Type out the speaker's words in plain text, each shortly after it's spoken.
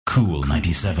Cool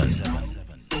 97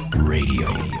 Radio.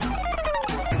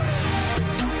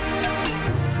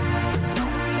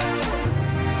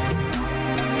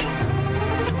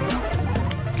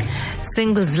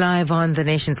 Singles live on the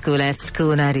Nation School Est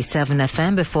Cool 97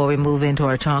 FM. Before we move into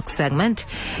our talk segment,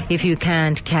 if you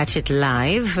can't catch it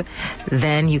live,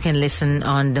 then you can listen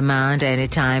on demand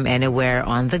anytime, anywhere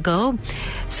on the go.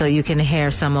 So you can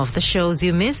hear some of the shows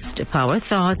you missed. Power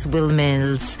Thoughts, Will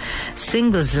Mills,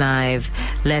 Singles Live,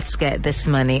 Let's Get This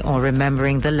Money, or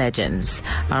Remembering the Legends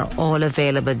are all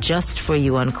available just for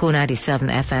you on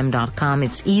Cool97fm.com.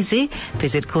 It's easy.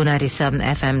 Visit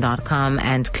Cool97fm.com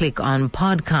and click on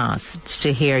podcast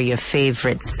to hear your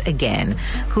favorites again.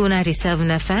 Cool 97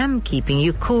 FM, keeping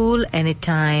you cool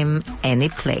anytime, any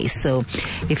place. So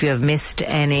if you have missed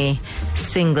any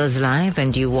Singles Live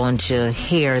and you want to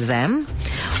hear them,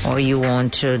 or you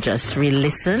want to just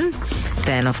re-listen,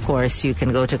 then of course you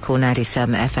can go to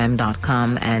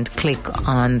cool97fm.com and click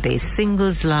on the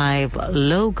Singles Live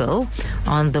logo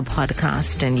on the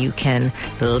podcast, and you can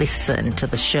listen to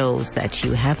the shows that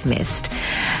you have missed.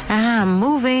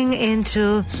 Moving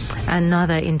into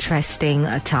another interesting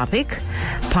topic,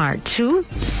 part 2.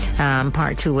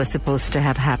 Part 2 was supposed to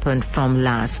have happened from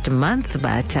last month,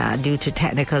 but due to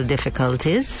technical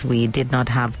difficulties, we did not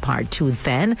have part 2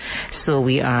 then. So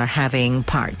we are having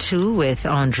part 2 with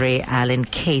Andre Allen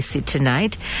Casey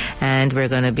tonight, and we're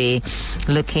going to be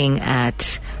looking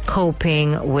at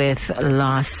coping with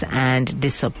loss and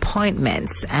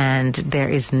disappointments. And there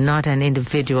is not an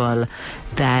individual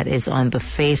that is on the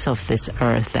face of this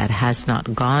earth that has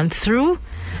not gone through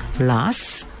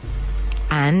loss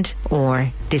and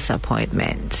or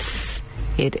disappointments.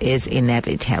 It is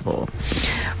inevitable.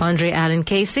 Andre Allen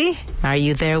Casey, are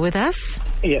you there with us?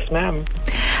 Yes, ma'am.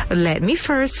 Let me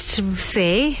first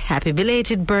say happy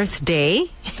belated birthday.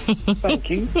 Thank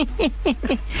you.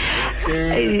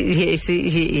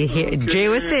 Jay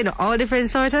was saying all different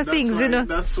sorts of things, you know.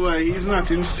 That's why he's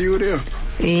not in studio.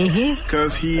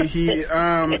 Because he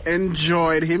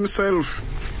enjoyed himself.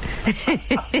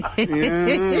 Yeah,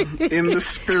 in the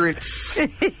spirits.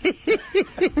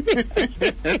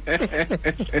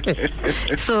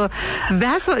 So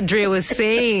that's what Dre was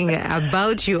saying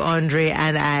about you, Andre,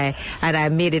 and I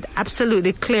made it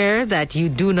absolutely clear that you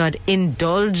do not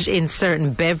indulge in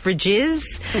certain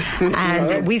beverages,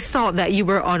 and we thought that you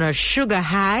were on a sugar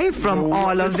high from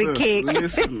all of the cake.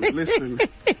 Listen.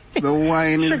 The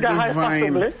wine is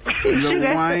divine.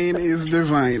 The wine is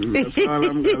divine. That's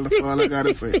all I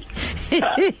gotta say.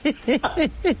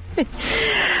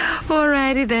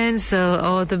 Alrighty then, so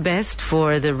all the best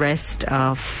for the rest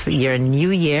of your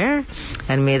new year,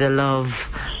 and may the love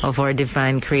of our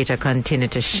divine creator continue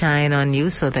to shine on you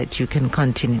so that you can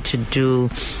continue to do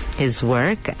his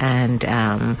work, and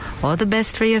all the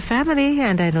best for your family.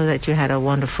 And I know that you had a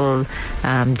wonderful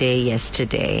day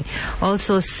yesterday.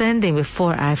 Also sending,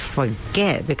 before I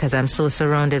forget, because I'm so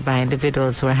surrounded by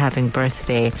individuals who are having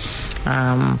birthday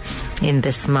in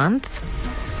this month,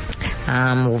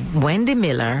 Wendy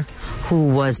Miller, who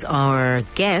was our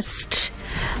guest,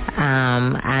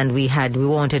 and we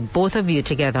wanted both of you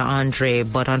together, Andre,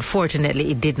 but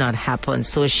unfortunately it did not happen.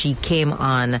 So she came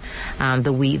on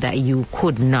the week that you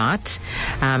could not.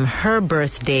 Her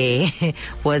birthday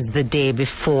was the day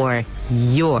before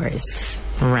yours,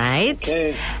 right?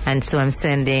 Okay. And so I'm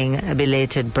sending a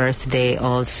belated birthday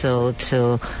also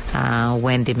to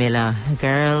Wendy Miller.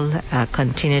 Girl,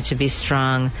 continue to be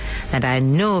strong. And I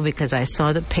know, because I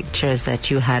saw the pictures,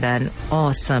 that you had an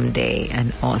awesome day.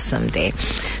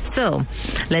 So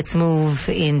let's move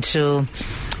into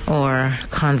our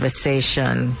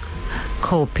conversation,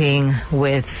 coping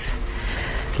with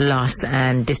loss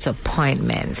and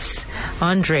disappointments.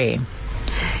 Andre,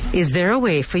 is there a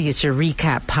way for you to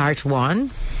recap part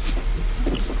 1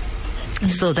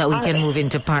 so that we can move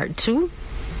into part 2?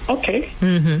 Okay.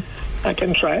 I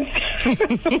can try.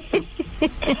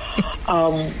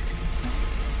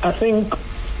 I think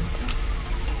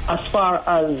as far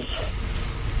as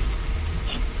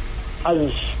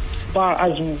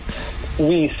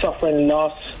we suffer in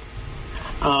loss,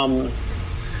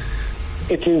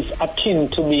 it is akin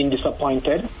to being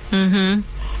disappointed.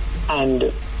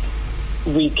 And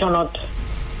we cannot,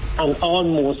 and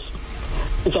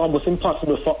it's almost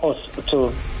impossible for us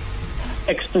to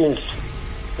experience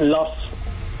loss.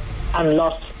 And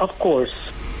loss, of course,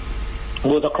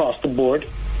 goes across the board,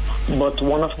 but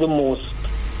one of the most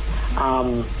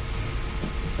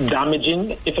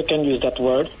damaging, if I can use that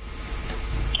word,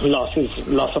 loss is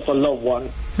loss of a loved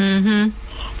one. And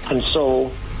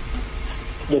so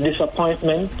the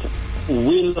disappointment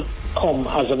will come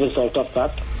as a result of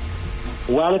that.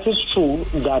 While it is true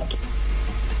that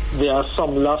there are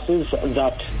some losses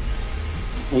that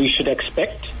we should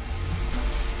expect.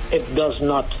 It does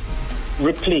not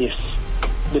replace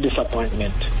the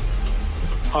disappointment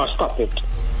or stop it,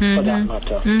 for that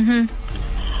matter.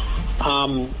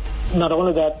 Not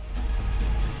only that,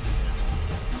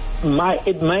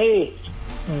 it may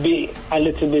be a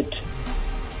little bit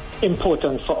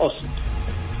important for us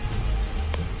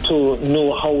to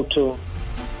know how to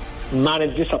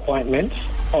manage disappointment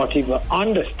or to even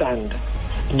understand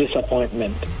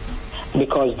disappointment,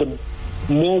 because the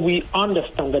more we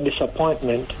understand the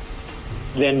disappointment,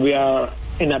 then we are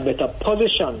in a better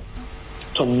position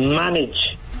to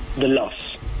manage the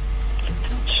loss.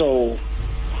 So,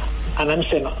 and I'm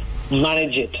saying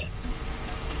manage it.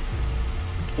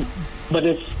 But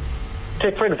if,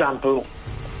 take for example,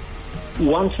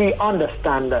 once we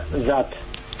understand that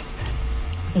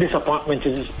disappointment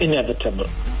is inevitable,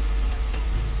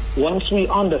 once we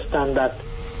understand that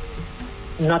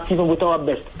not even with our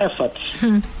best efforts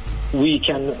we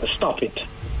can stop it,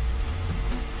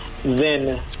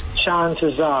 then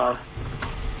chances are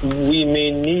we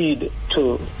may need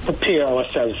to prepare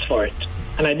ourselves for it.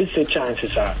 And I did say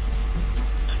chances are.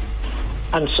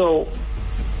 And so,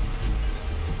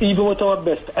 even with our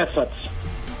best efforts,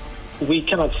 we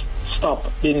cannot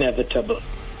stop the inevitable.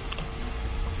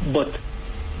 But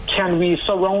can we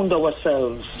surround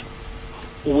ourselves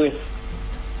with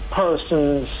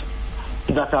persons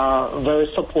that are very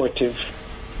supportive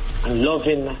and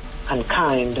loving and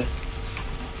kind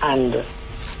and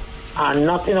are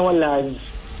not in our lives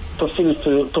to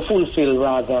fulfill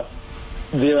rather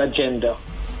their agenda,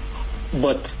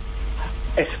 but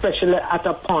especially at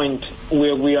a point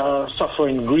where we are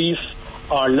suffering grief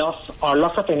or loss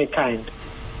of any kind,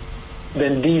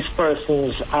 then these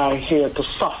persons are here to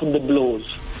soften the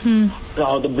blows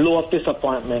or the blow of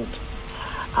disappointment,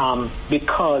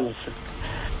 because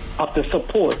of the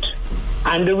support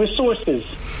and the resources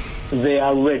they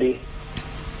are ready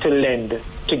to lend,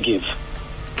 to give.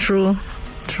 True,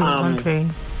 Andre.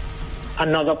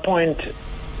 Another point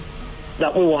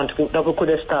that we could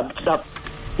establish, that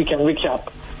we can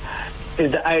recap,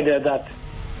 is the idea that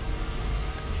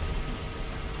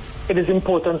it is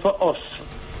important for us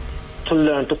to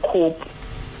learn to cope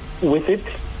with it,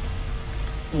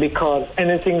 because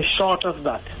anything short of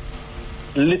that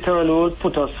literally will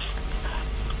put us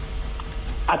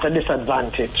at a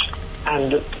disadvantage.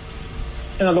 And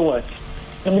in other words,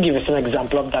 let me give you some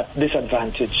example of that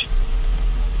disadvantage.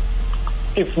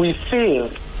 If we fail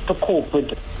to cope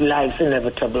with life's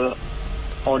inevitable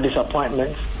or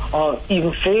disappointments, or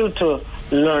even fail to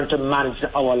learn to manage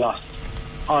our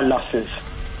losses,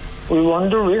 we run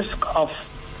the risk of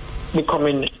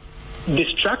becoming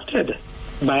distracted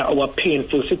by our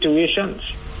painful situations.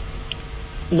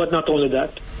 But not only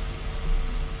that,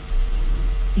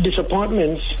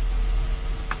 disappointments,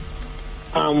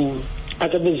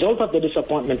 as a result of the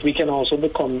disappointment, we can also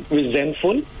become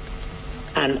resentful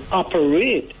and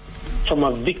operate from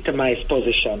a victimized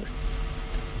position.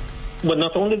 But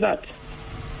not only that,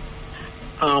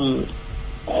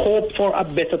 hope for a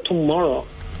better tomorrow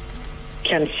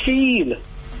can feel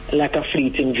like a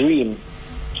fleeting dream.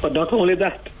 But not only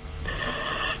that,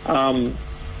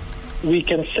 we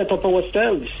can set up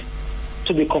ourselves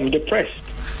to become depressed.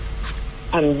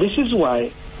 And this is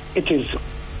why it is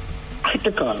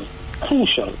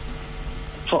crucial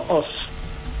for us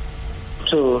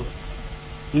to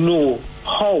know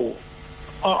how,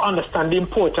 or understand the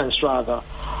importance rather,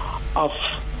 of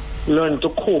learning to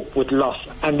cope with loss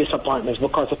and disappointments,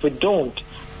 because if we don't,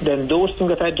 then those things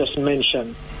that I just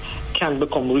mentioned can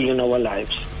become real in our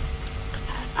lives.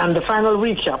 And the final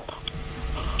recap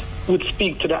would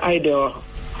speak to the idea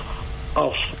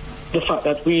of the fact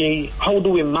that how do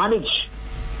we manage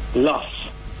loss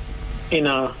in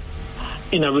a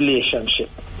relationship?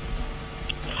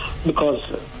 Because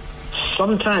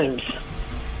sometimes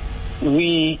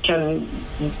we can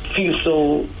feel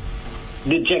so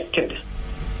dejected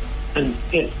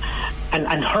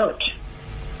and hurt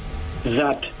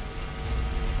that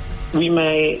we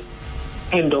may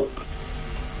end up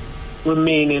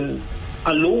remaining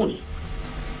alone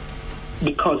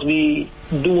because we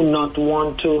do not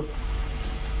want to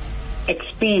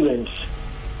experience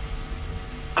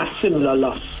a similar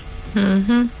loss.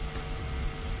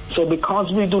 So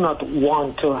because we do not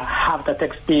want to have that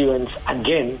experience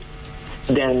again,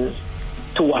 then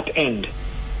to what end?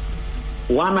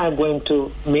 Why am I going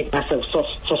to make myself so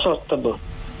susceptible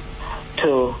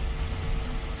to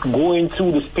going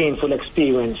through this painful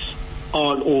experience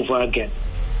all over again?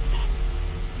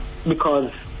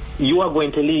 Because you are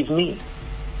going to leave me.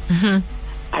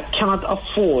 I cannot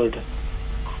afford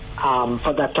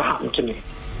for that to happen to me.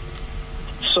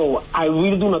 So I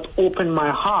really do not open my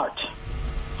heart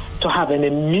to have any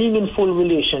meaningful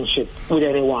relationship with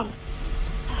anyone.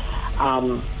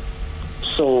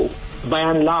 So by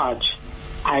and large,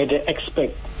 I'd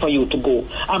expect for you to go.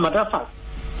 As a matter of fact,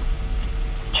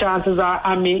 chances are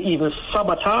I may even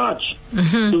sabotage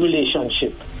the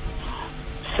relationship,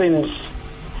 since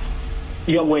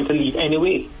you're going to leave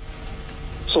anyway.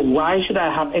 So why should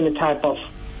I have any type of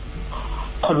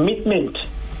commitment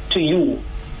to you,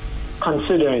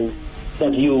 considering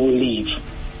that you will leave?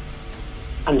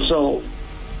 And so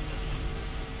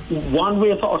one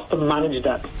way for us to manage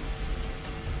that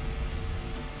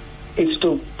is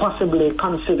to possibly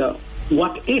consider,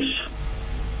 what if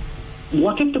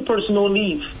the person will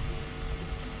leave?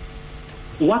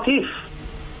 What if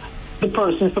the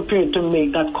person is prepared to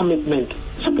make that commitment?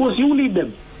 Suppose you leave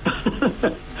them.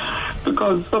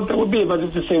 Because something would be able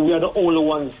to say we are the only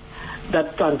ones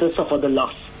that stand to suffer the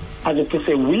loss. As if to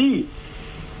say we,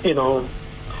 cannot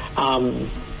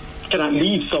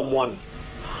leave someone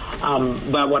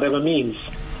by whatever means.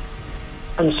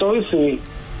 And so you see,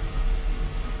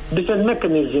 different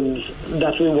mechanisms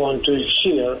that we want to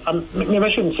share, maybe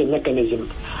I shouldn't say mechanism,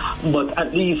 but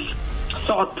at least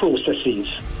thought processes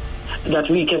that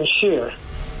we can share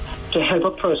to help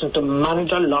a person to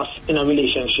manage a loss in a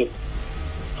relationship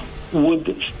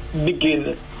would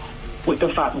begin with the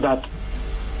fact that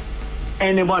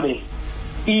anybody,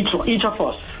 each of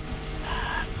us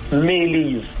may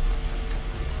leave.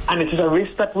 And it is a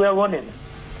risk that we are running.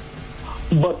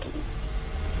 But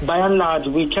by and large,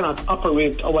 we cannot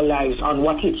operate our lives on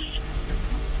what ifs.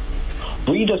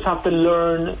 We just have to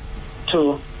learn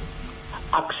to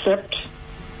accept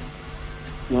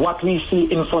what we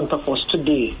see in front of us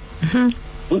today.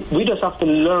 We just have to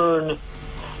learn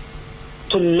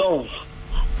to love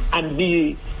and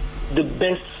be the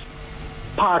best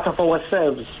part of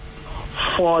ourselves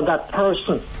for that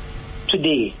person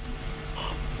today.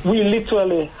 We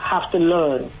literally have to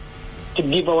learn to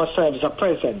give ourselves a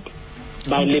present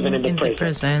by living in the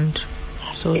present.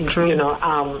 So true.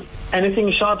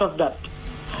 Anything short of that,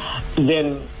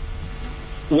 then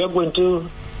we're going to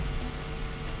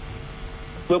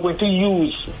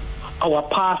use our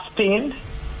past pain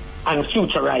and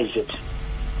futurize it,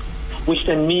 which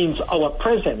then means our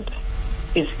present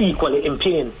is equally in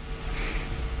pain,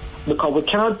 because we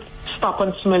cannot stop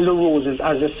and smell the roses,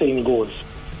 as the saying goes,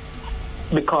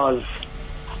 because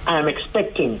I am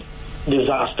expecting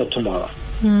disaster tomorrow.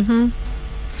 And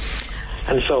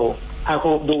so I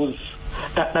hope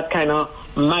that kind of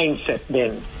mindset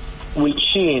then will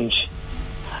change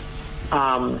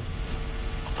our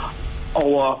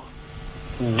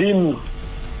dim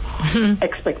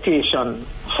expectation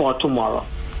for tomorrow.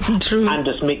 True. And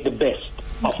just make the best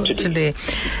of today.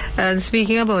 And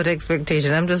speaking about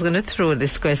expectation, I'm just going to throw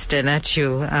this question at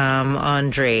you,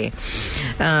 Andre.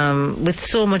 With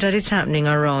so much that is happening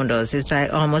around us, it's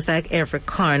like almost like every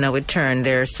corner we turn,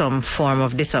 there's some form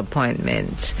of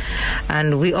disappointment.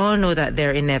 And we all know that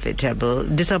they're inevitable.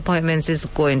 Disappointments is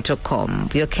going to come.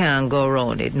 You can't go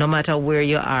around it. No matter where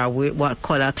you are, what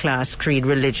color, class, creed,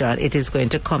 religion, it is going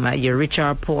to come at you, rich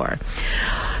or poor.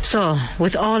 So,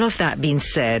 with all of that being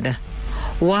said,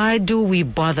 why do we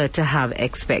bother to have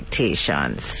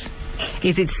expectations?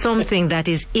 Is it something that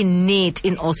is innate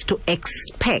in us to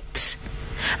expect?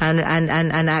 And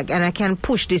I can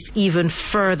push this even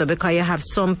further, because you have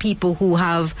some people who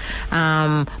have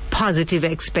positive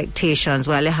expectations,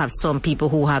 while you have some people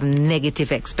who have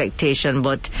negative expectation,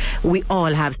 but we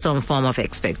all have some form of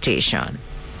expectation.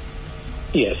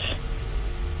 Yes.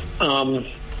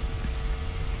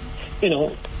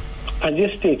 As you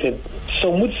stated,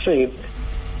 some would say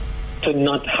to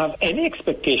not have any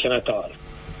expectation at all,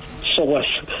 so as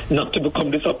not to become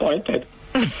disappointed.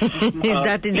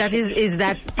 Is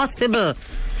that possible?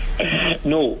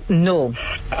 No.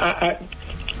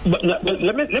 But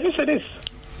let me say this.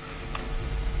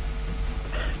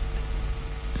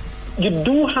 You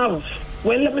do have.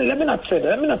 Well, let me not say that.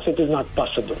 Let me not say it is not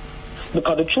possible,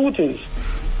 because the truth is,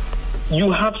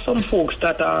 you have some folks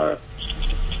that are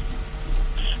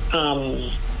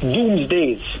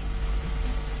doomsdays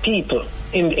people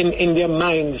in their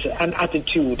minds and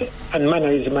attitude and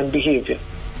mannerism and behavior.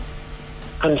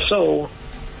 And so,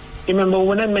 remember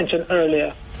when I mentioned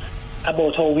earlier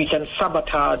about how we can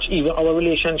sabotage even our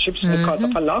relationships because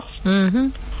of a loss?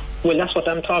 Well, that's what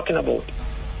I'm talking about.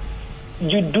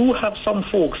 You do have some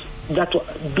folks that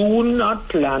do not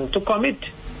plan to commit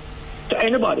to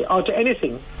anybody or to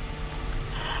anything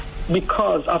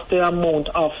because of the amount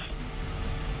of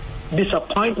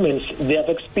disappointments they have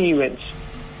experienced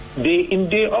day in,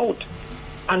 day out.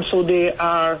 And so they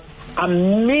are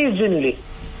amazingly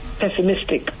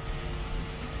pessimistic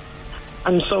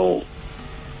And so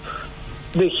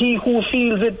the he who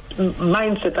feels it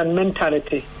mindset and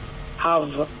mentality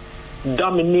have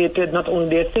dominated not only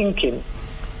their thinking,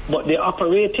 but their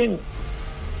operating.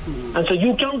 And so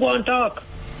you can go and talk.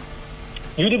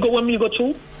 You didn't go when me go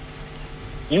through.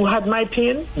 You had my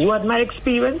pain. You had my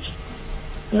experience.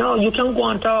 No, you can go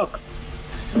and talk.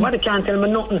 But they can't tell me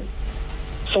nothing.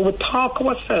 So we talk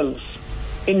ourselves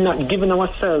in not giving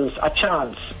ourselves a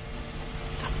chance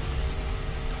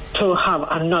to have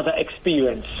another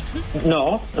experience.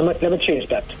 No, let me change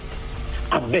that.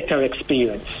 A better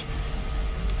experience.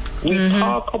 We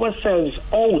talk ourselves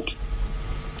out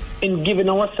in giving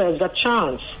ourselves a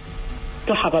chance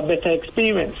to have a better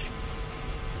experience.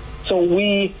 So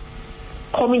we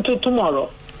come into tomorrow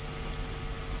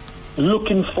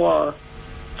looking for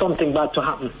something bad to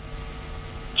happen.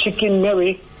 Chicken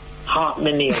merry, heart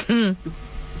many.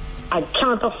 I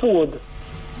can't afford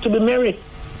to be merry.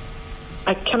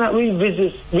 I cannot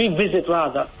revisit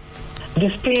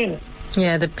this pain.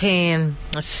 Yeah, the pain,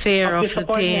 the fear of the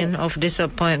pain of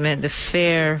disappointment, the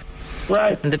fear,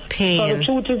 right? The pain.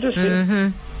 So the truth is this: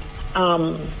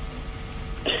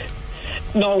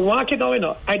 no, I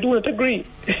do not agree.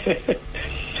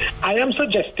 I am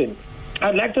suggesting.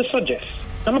 I'd like to suggest.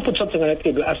 I'm gonna put something on the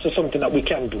table as to something that we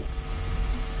can do.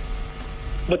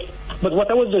 But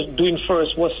what I was just doing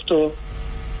first was to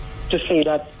say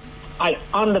that I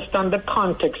understand the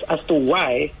context as to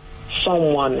why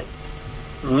someone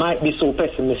might be so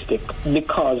pessimistic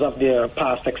because of their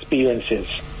past experiences.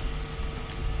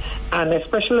 And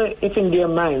especially if in their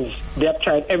minds they have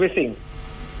tried everything.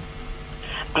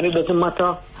 And it doesn't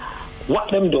matter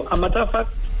what them do. As a matter of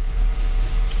fact,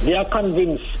 they are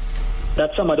convinced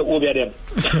that somebody over them.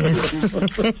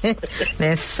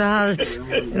 There's salt.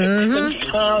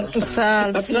 Salt. Just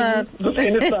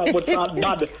any salt, but salt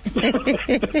bad.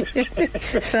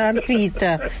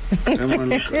 Saltpeter.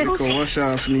 Look how wash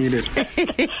off needed.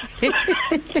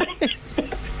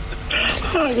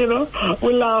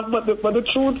 We laugh, but the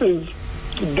truth is,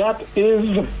 that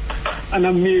is an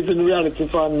amazing reality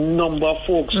for a number of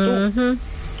folks too.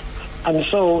 And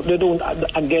so they do not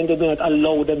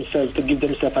allow themselves to give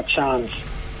themselves a chance.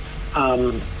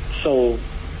 So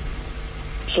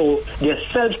their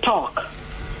self-talk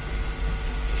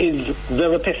is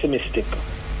very pessimistic.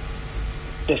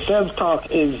 The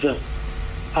self-talk is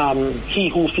he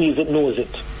who feels it knows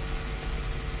it.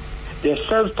 Their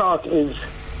self-talk is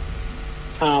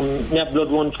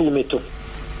blood run through me too.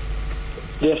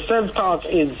 Their self-talk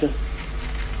is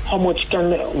how much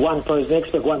can one person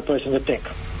expect one person to take.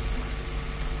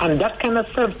 And that kind of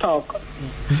self-talk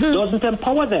doesn't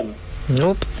empower them.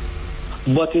 Nope.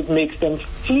 But it makes them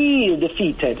feel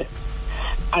defeated.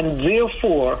 And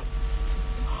therefore,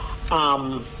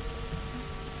 by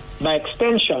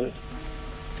extension,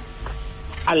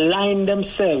 align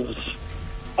themselves,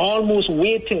 almost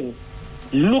waiting,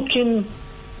 looking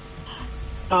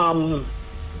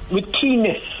with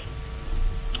keenness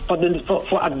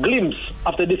for a glimpse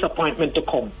of the disappointment to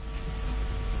come.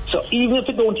 So even if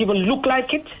it don't even look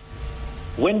like it,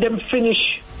 when them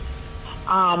finish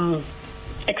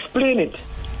explain it,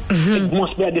 it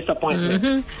must be a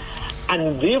disappointment.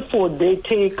 And therefore they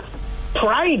take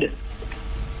pride.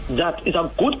 That is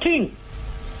a good thing.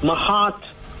 My heart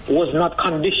was not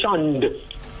conditioned.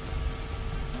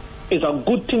 It's a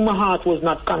good thing my heart was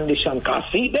not conditioned. Can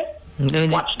I see that?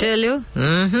 Watch tell you?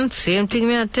 Same thing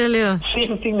me I tell you.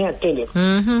 Same thing me I tell you.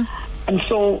 And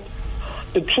so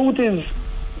the truth is,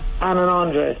 Anna and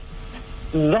Andre,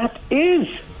 that is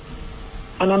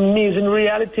an amazing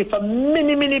reality for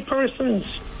many, many persons.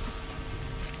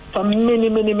 For many,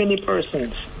 many, many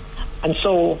persons. And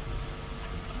so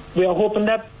we are hoping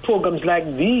that programs like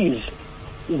these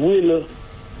will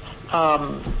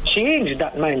change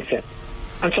that mindset.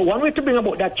 And so one way to bring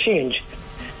about that change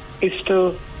is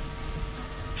to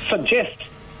suggest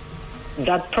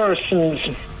that persons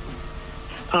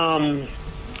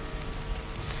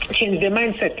change their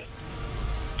mindset.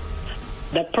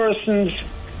 That persons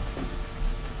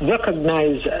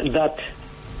recognize that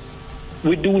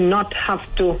we do not have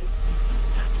to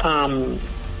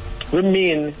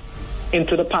remain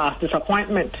into the past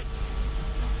disappointment.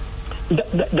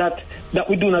 That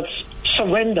we do not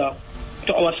surrender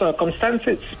to our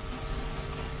circumstances.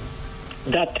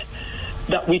 That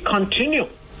we continue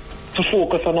to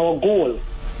focus on our goal.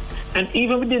 And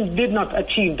even if we did not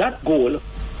achieve that goal,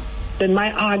 then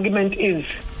my argument is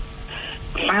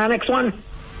find the next one.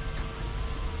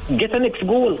 Get the next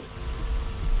goal.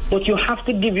 But you have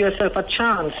to give yourself a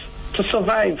chance to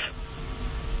survive.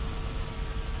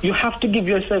 You have to give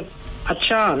yourself a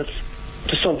chance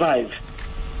to survive.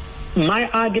 My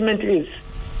argument is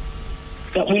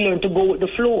that we learn to go with the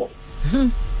flow,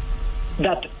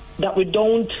 that we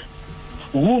don't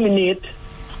ruminate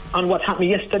on what happened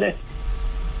yesterday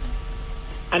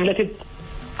and let it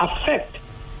affect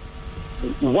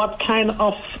what kind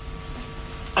of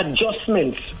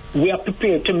adjustments we are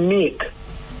prepared to make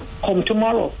come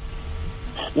tomorrow.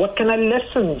 What kind of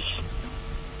lessons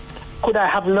could I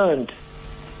have learned?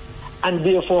 And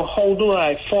therefore, how do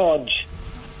I forge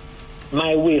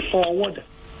my way forward?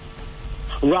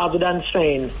 Rather than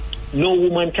saying, no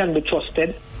woman can be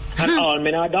trusted and all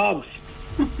men are dogs.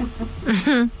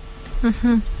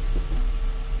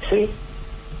 See?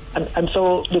 And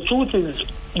so the truth is,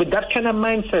 with that kind of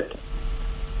mindset,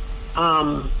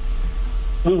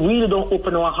 we really don't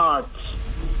open our hearts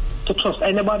to trust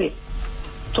anybody.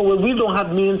 So we really don't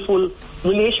have meaningful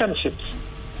relationships.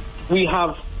 We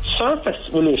have surface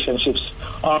relationships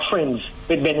or friends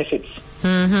with benefits.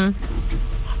 And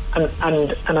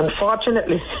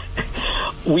unfortunately,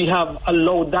 we have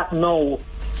allowed that now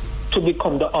to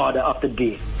become the order of the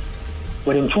day.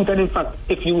 When in truth and in fact,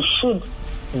 if you should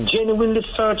genuinely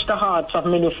search the hearts of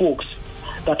many folks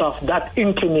that have that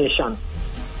inclination,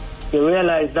 you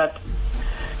realize that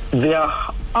they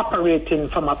are operating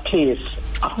from a place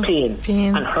of pain.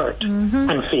 And hurt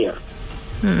and fear.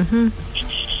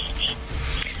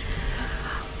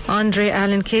 Andre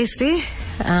Allen Casey,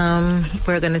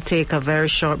 we're going to take a very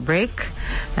short break,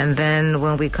 and then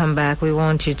when we come back, we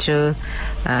want you to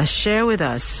share with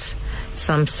us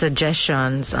some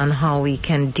suggestions on how we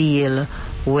can deal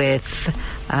with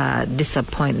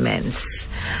disappointments.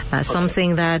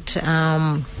 Something that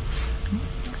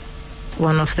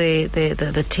one of the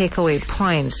takeaway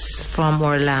points from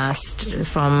our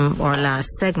last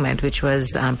segment, which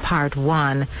was part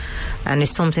one, and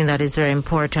it's something that is very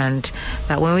important,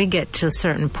 that when we get to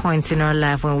certain points in our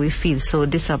life when we feel so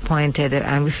disappointed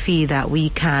and we feel that we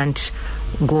can't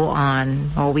go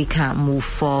on or we can't move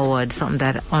forward, something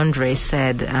that Andre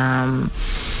said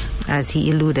as he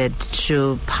alluded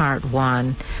to part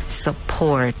one,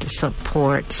 support.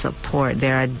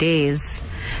 There are days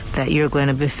that you're going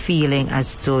to be feeling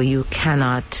as though you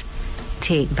cannot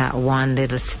take that one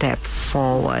little step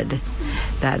forward,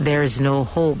 that there is no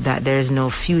hope, that there is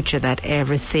no future, that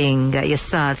everything, that you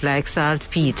salt like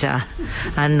saltpeter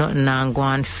and nothing on go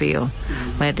on for you.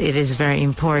 But it is very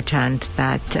important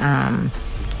that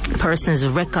persons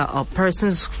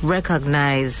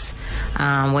recognize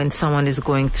when someone is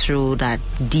going through that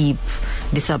deep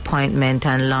disappointment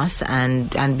and loss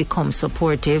and become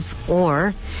supportive,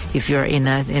 or if you're in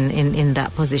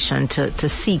that position to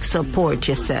seek support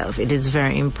yourself. It is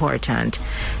very important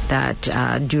that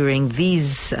during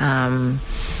these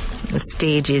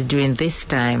stages, during this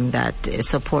time, that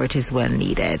support is well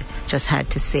needed. Just had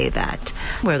to say that.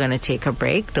 We're going to take a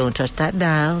break. Don't touch that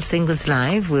dial. Singles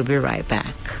Live. We'll be right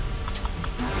back.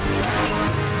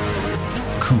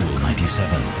 Cool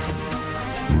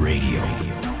 97 Radio.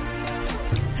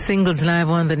 Singles Live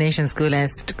on the Nation's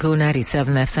coolest Cool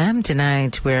 97 FM.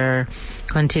 Tonight we're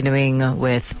continuing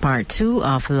with part two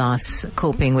of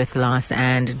coping with loss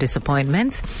and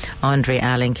disappointments. Andre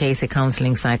Allen Casey,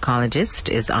 counseling psychologist,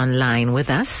 is online with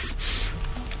us.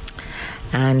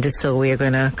 And so we're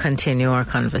going to continue our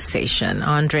conversation.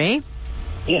 Andre?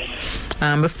 Yes.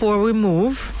 Before we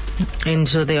move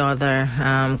into the other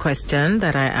question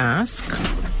that I asked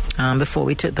before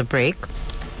we took the break,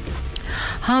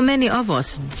 how many of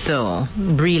us, though,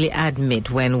 really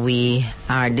admit when we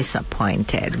are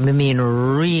disappointed? I mean,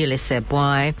 really say,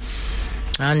 boy,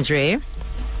 Andre,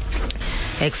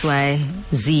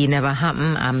 XYZ never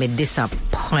happened, I'm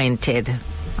disappointed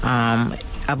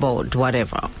about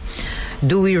whatever.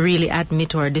 Do we really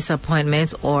admit our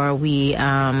disappointments, or we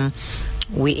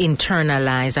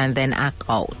internalize and then act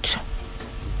out?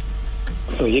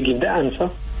 So you give the answer.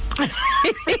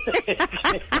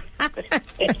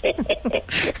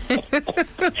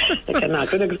 I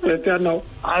cannot explain to you now.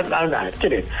 I'm not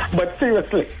kidding. But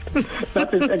seriously,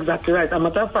 that is exactly right. As a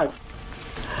matter of fact,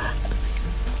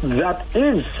 that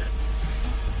is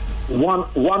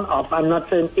one of, I'm not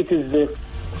saying it is the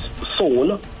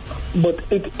soul, but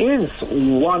it is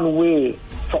one way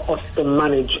for us to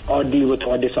manage or deal with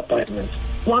our disappointments.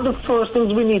 One of the first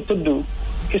things we need to do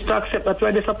is to accept that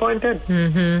we're disappointed.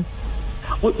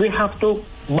 We have to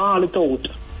bawl it out,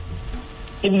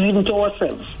 even to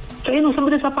ourselves. So,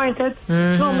 somebody disappointed?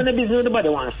 No, I'm in the business, nobody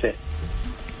wants to say.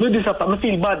 Me disappointed, I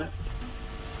feel bad.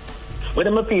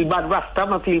 Whether I feel bad Rasta,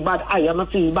 I feel bad I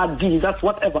feel bad Jesus,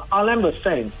 whatever. All I'm just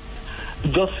saying,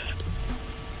 just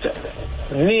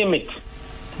name it.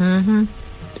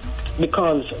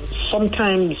 Because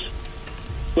sometimes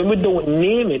when we don't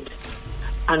name it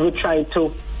and we try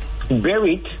to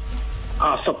bury it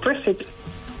or suppress it,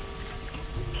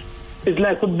 it's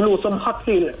like we blow some hot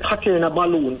air in a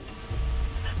balloon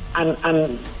and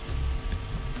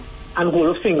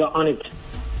hold a finger on it.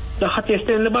 The hot air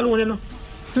stays in the balloon, you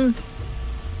know.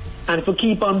 And if we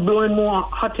keep on blowing more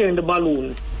hot air in the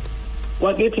balloon,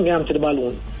 what do you think happens to the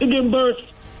balloon? It can burst.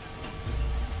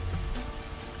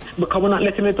 Because we're not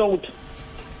letting it out.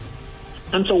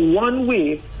 And so one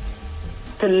way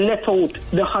to let out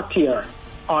the hot air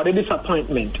or the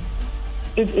disappointment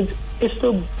is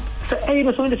to say, hey,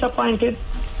 you're so disappointed.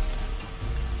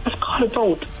 Let's call it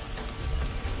out.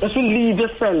 Let's relieve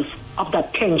yourself of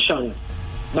that tension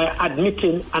by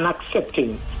admitting and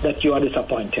accepting that you are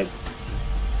disappointed.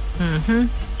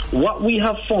 What we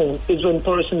have found is when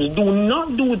persons do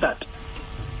not do that,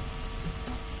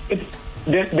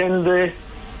 then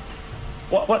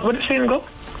what is saying go?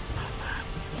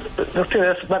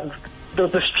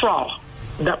 The straw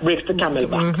that breaks the camel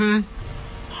back.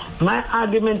 My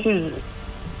argument is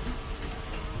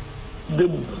the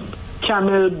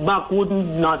camel back would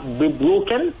not be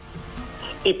broken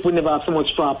if we never have so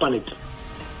much straw upon it.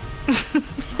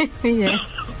 Yeah.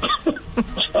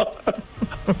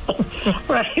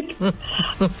 Right?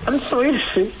 And so you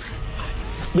see,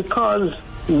 because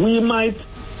we might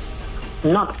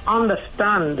not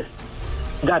understand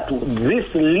that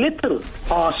this little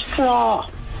or straw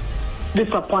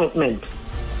disappointment,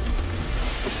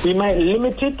 we might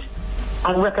limit it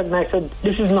and recognize that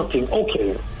this is nothing.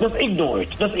 Okay, just ignore it.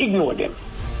 Just ignore them.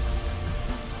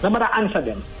 No matter answer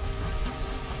them.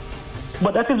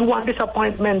 But that is one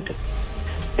disappointment.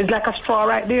 It's like a straw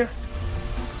right there.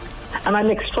 And our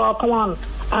next straw come on.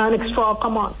 And our next straw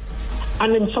come on.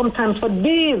 And then sometimes for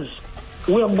days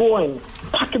we are going,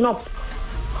 packing up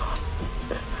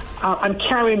and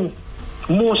carrying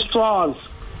more straws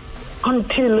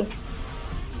until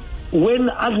when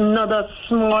another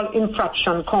small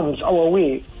infraction comes our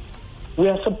way, we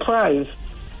are surprised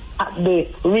at the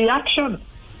reaction.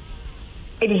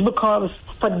 It is because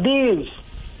for days,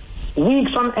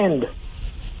 weeks on end,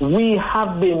 we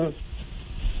have been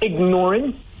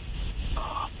ignoring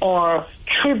or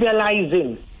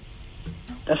trivializing.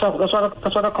 That's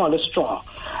what I call a straw.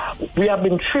 We have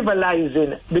been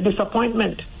trivializing the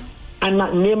disappointment and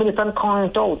not naming it and calling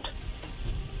it out.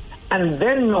 And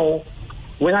then now,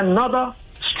 when another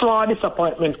straw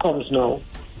disappointment comes now,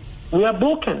 we are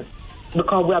broken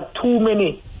because we have too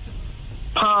many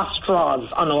past straws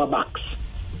on our backs.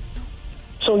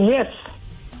 So yes,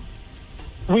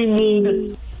 we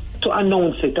need to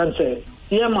announce it and say,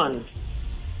 yeah man,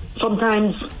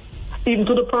 sometimes even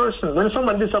to the person, when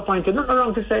somebody disappointed, not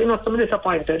wrong to say, somebody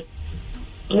disappointed.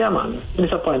 Yeah man,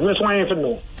 disappointed. That's why you have to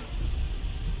know.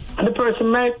 And the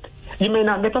person you may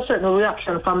not get a certain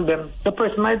reaction from them. The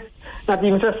person might not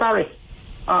even say sorry.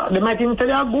 They might even tell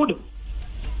you how good.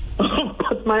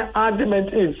 But my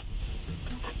argument is,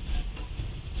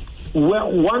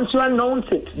 once you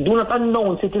announce it, do not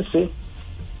announce it, you see,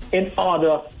 in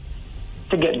order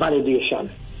to get validation.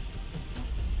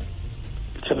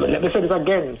 So let me say this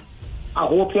again. I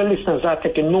hope your listeners are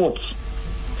taking notes.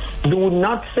 Do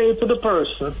not say to the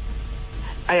person,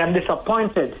 I am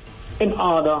disappointed, in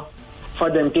order for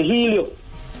them to heal you.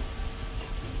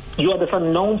 You are just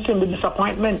announcing the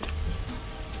disappointment.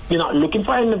 You're not looking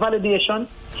for any validation.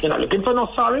 You're not looking for no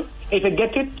sorry. If you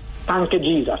get it, thank you,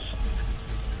 Jesus.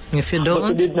 If you don't, but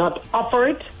you did not offer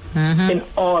it in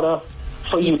order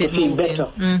for you to feel better.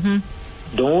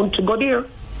 Don't go there.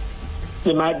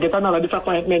 You might get another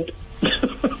disappointment.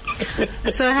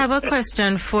 So I have a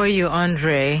question for you,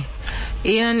 Andre.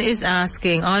 Ian is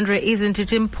asking, Andre, isn't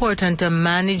it important to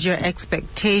manage your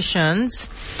expectations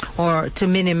or to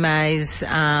minimize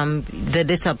the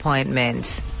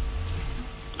disappointment?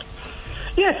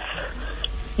 Yes,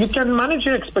 you can manage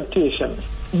your expectations,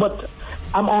 but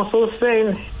I'm also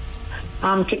saying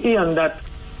to Ian that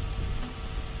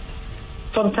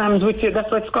sometimes with you,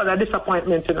 that's what's called a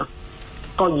disappointment,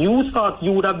 because you thought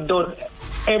you would have done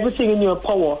everything in your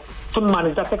power to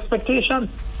manage that expectation.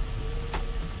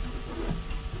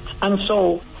 And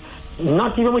so,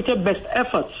 not even with your best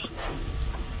efforts,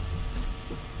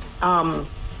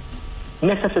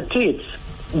 necessitates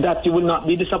that you will not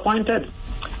be disappointed.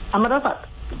 As a matter of fact,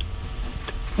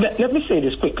 let me say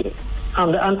this quickly,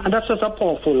 and that's just a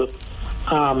powerful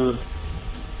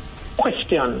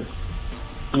question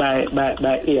by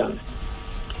Ian.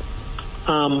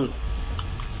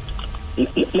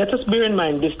 Let us bear in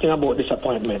mind this thing about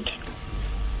disappointment.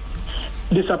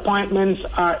 Disappointments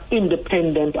are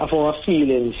independent of our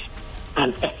feelings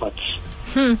and efforts.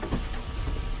 Say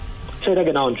it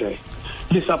again, Andre.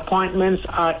 Disappointments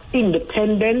are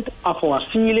independent of our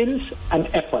feelings and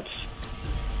efforts.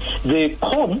 They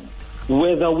come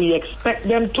whether we expect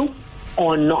them to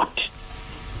or not.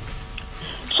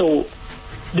 So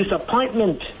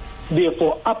disappointment,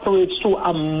 therefore, operates through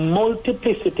a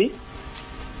multiplicity.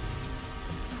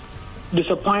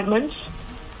 Disappointments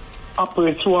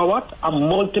operate through a what? A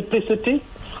multiplicity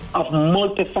of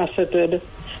multifaceted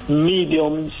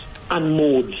mediums and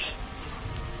modes.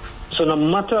 So no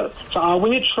matter,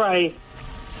 when you try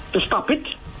to stop it,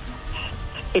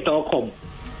 it all come.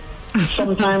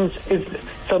 Sometimes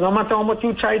so no matter how much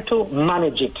you try to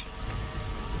manage it,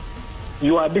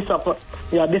 you are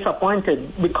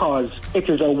disappointed because it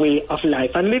is a way of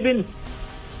life and living.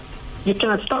 You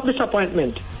cannot stop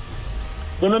disappointment.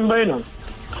 Remember,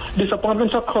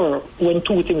 disappointments occur when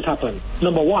two things happen.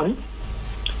 Number one,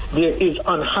 there is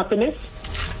unhappiness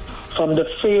from the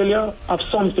failure of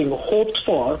something hoped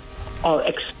for or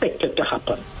expected to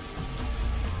happen.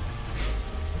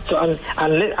 So,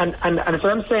 and so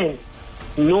I'm saying,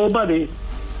 nobody,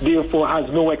 therefore, has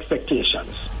no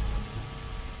expectations.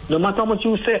 No matter how much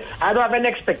you say, I don't have an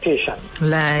expectation.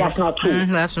 Lies. That's not true.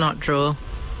 That's not true.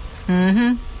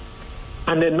 Mm-hmm.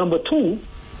 And then number two,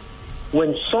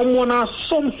 when someone has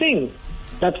something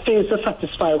that fails to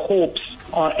satisfy hopes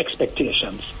or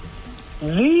expectations,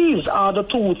 these are the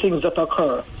two things that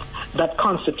occur that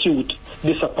constitute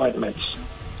disappointments.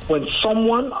 When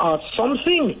someone or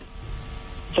something,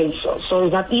 so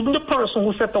it's not even the person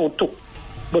who set out to,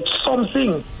 but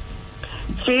something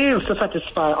fails to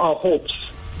satisfy our hopes,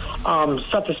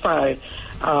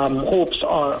 hopes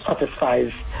or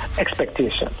satisfies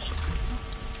expectations.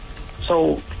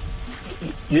 So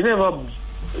you never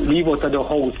leave out of the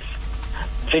house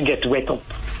to get wet up,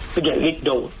 to get licked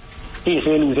down, if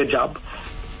you lose a job.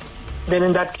 Then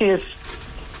in that case,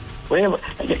 I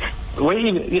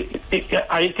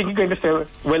think you're going to say,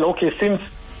 well, okay, since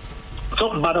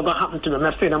something bad ever happened to me,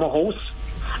 I'm staying in my house,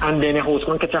 and then the house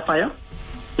going to catch a fire.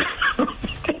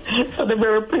 So the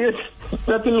very place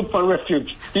that you look for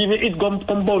refuge, even it come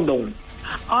burn down.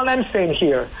 All I'm saying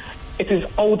here, it is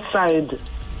outside.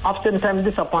 Oftentimes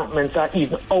disappointments are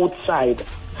even outside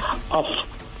of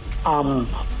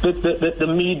the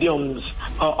mediums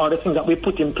or the things that we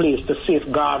put in place to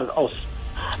safeguard us.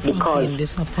 Because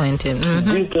disappointing.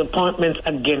 Mm-hmm. Disappointments,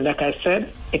 again, like I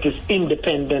said, it is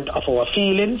independent of our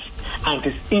feelings and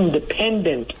it is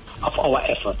independent of our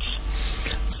efforts.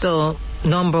 So,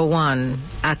 number one,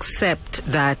 accept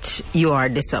that you are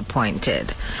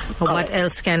disappointed. What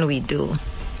else can we do?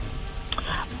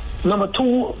 Number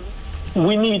two,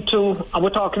 we need to, we're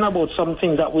talking about some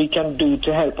things that we can do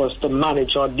to help us to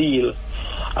manage or deal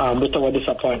with our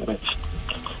disappointments.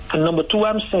 And number two,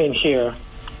 I'm saying here,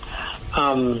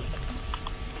 I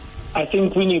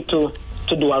think we need to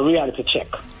do a reality check.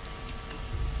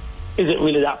 Is it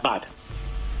really that bad?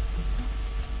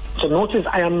 So notice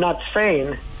I am not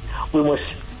saying we must,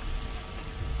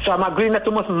 so I'm agreeing that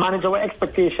we must manage our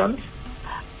expectations,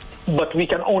 but we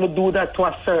can only do that to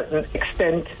a certain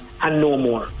extent and no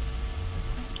more.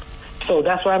 So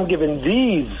that's why I'm giving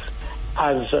these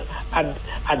as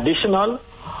additional,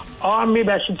 or maybe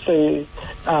I should say,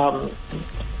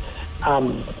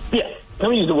 let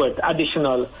me use the word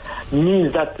additional,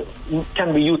 means that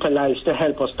can be utilized to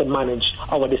help us to manage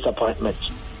our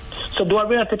disappointments. So do I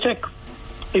really have to check?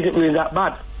 Is it really that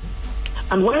bad?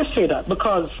 And why I say that?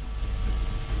 Because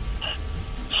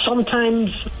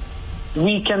sometimes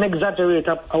we can exaggerate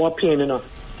our pain enough.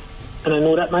 And I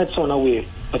know that might sound away,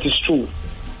 but it's true.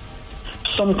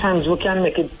 Sometimes we can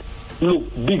make it look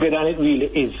bigger than it really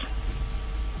is.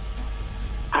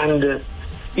 And,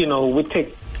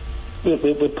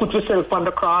 we put ourselves on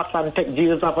the cross and take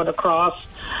Jesus off of the cross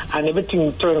and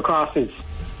everything turn crosses.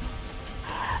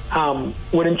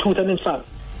 When in truth and in fact,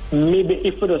 maybe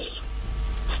if we just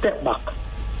step back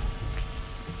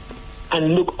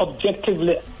and look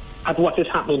objectively at what is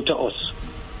happening to us,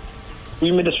 we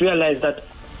may just realize that,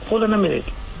 hold on a minute,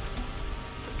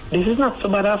 this is not so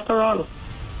bad after all.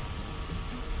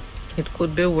 It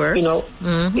could be worse.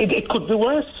 It could be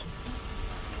worse.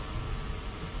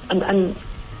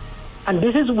 And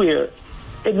this is where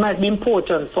it might be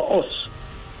important for us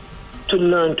to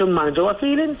learn to manage our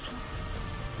feelings.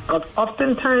 Because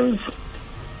oftentimes,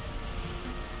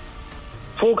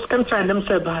 folks can find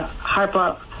themselves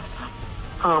hyper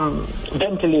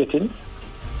ventilating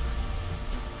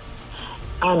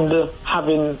and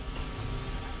having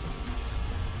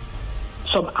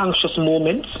some anxious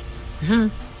moments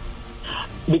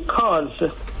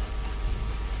because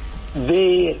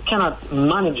they cannot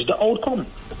manage the outcome.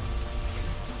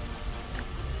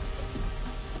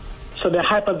 So they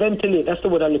hyperventilate, that's the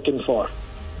word I'm looking for.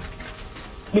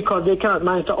 Because they cannot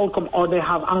manage the outcome, or they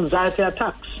have anxiety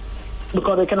attacks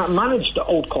because they cannot manage the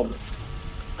outcome.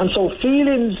 And so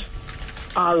feelings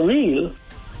are real,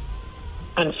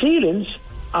 and feelings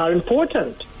are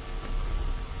important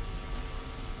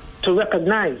to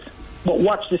recognize. But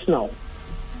watch this now.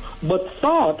 But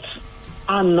thoughts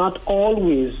are not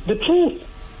always the truth.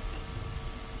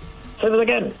 Say it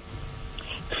again.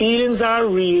 Feelings are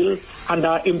real and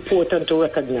are important to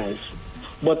recognize.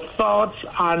 But thoughts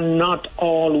are not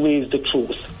always the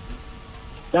truth.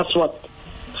 That's what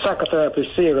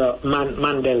psychotherapist Sarah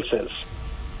Mandel says.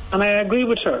 And I agree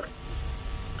with her.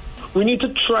 We need to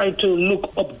try to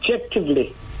look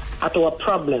objectively at our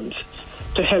problems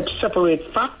to help separate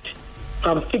fact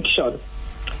from fiction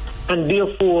and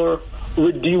therefore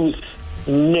reduce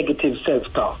negative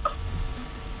self-talk.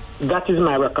 That is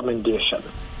my recommendation.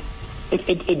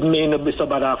 It may not be so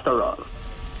bad after all.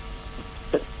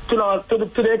 To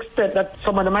the extent that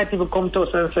some of them might even come to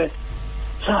us and say,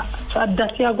 so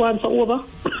that you are going for over?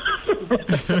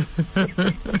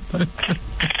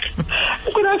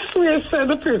 Could I swear say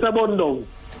the place about down?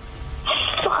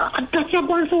 So that you are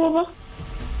going for over?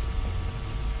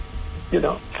 You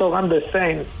know, so I'm just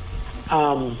saying,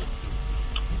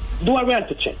 do a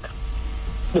reality check.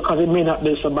 Because it may not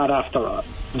be so bad after all.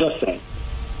 Just saying.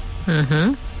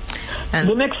 Mm-hmm. And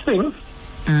the next thing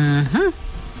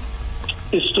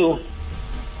is to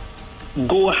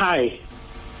go high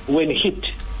when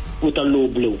hit with a low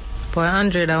blow. Boy,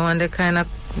 Andre, that one, they kind of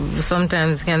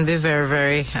sometimes can be very,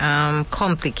 very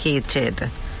complicated.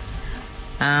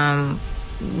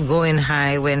 Going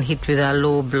high when hit with a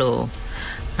low blow.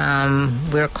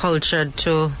 We're cultured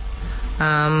to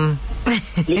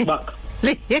Lick back.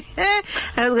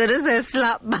 I was going to say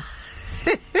slap back.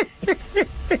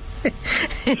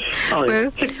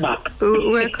 Hit back.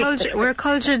 We're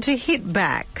cultured to hit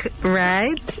back,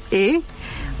 right?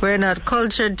 We're not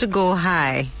cultured to go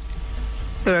high.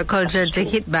 We're cultured to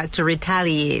hit back, to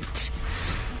retaliate.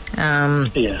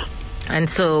 Yeah. And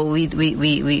so we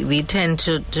tend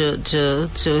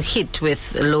to hit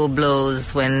with low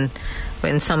blows when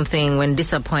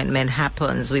disappointment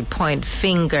happens. We point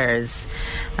fingers.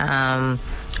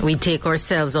 We take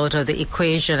ourselves out of the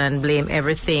equation and blame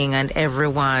everything and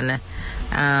everyone,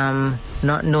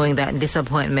 not knowing that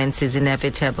disappointments is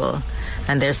inevitable.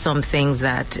 And there's some things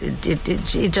that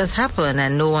it just happen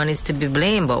and no one is to be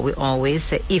blamed, but we always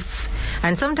say if.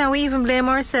 And sometimes we even blame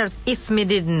ourselves. If me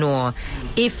didn't know,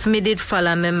 if me did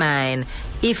follow my mind,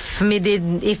 if me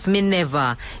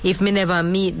never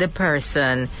meet the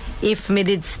person, if me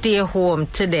did stay home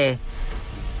today,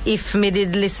 if me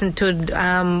did listen to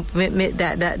the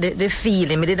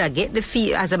feeling, me did I get the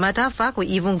feel. As a matter of fact, we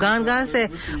even gone say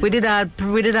we did all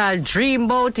dream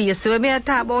about it. You see what me I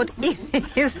talk about?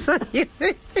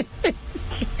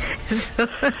 So,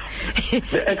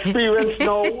 the experience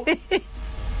now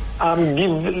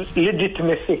give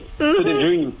legitimacy to the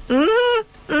dream.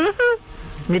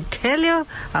 Me tell you,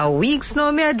 a weeks now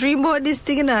me I dream about this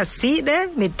thing and I see it there.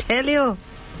 Me tell you.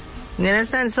 You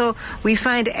understand? So we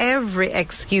find every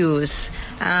excuse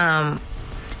to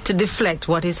deflect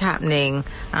what is happening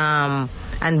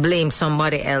and blame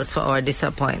somebody else for our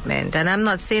disappointment. And I'm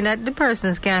not saying that the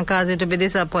persons can't cause it to be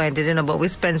disappointed, but we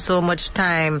spend so much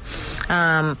time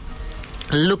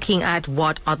looking at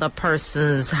what other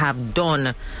persons have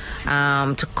done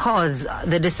to cause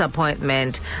the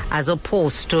disappointment, as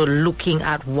opposed to looking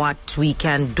at what we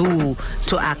can do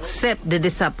to accept the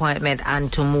disappointment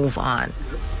and to move on.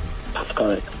 That's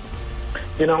correct.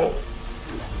 You know,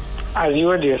 as you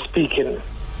were there speaking,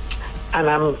 and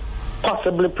I'm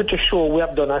possibly pretty sure we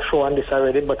have done a show on this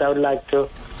already, but I would like to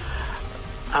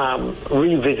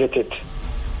revisit it.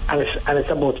 And it's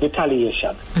about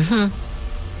retaliation. Mm-hmm.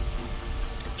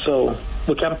 So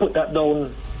we can put that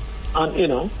down,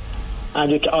 and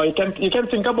and you can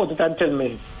think about it and tell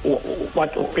me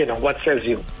what says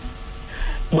you.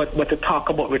 But to talk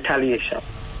about retaliation,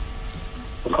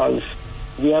 because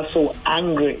we are so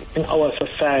angry in our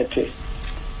society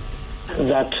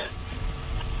that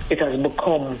it has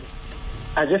become,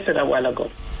 as I said a while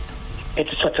ago,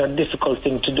 it's such a difficult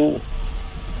thing to do.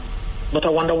 But I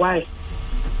wonder why.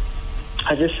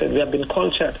 As I said, we have been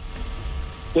cultured.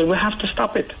 Well, we have to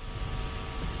stop it.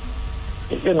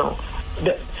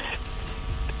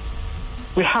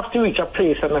 We have to reach a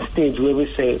place and a stage where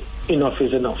we say enough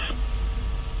is enough.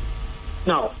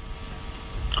 Now,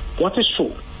 what is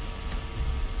true?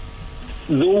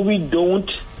 Though we don't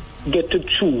get to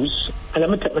choose, and let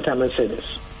me take my time and say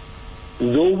this,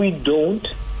 though we don't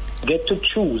get to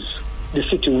choose the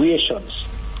situations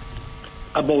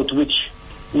about which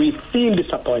we feel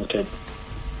disappointed,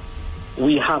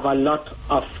 we have a lot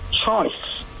of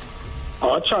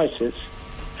choices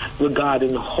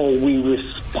regarding how we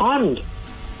respond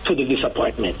to the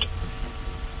disappointment.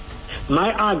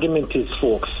 My argument is,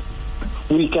 folks,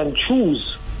 we can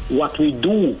choose what we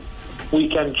do. We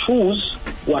can choose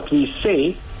what we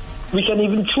say. We can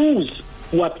even choose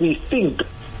what we think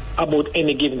about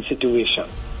any given situation.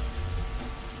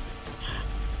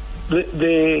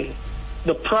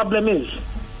 The problem is,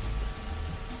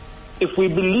 if we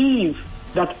believe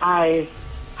that I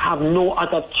have no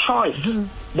other choice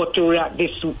but to react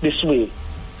this way,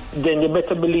 then you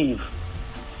better believe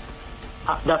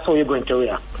that's how you're going to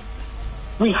react.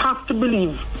 We have to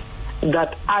believe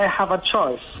that I have a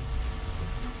choice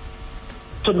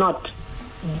to not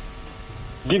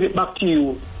give it back to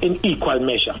you in equal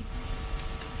measure.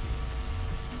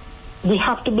 We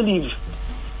have to believe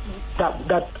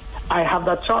that I have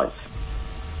that choice.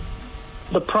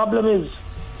 The problem is,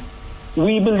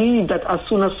 we believe that as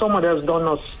soon as somebody has done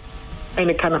us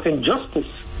any kind of injustice,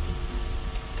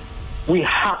 we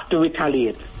have to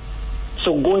retaliate.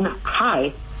 So going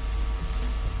high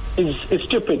is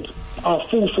stupid, or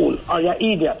fool, or you're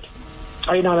idiot,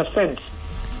 or you don't understand,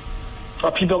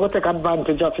 or people will take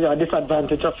advantage of you or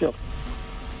disadvantage of you.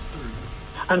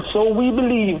 And so we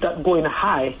believe that going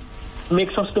high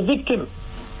makes us the victim,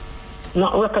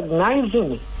 not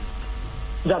recognizing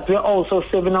that we're also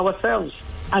saving ourselves,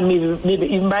 and maybe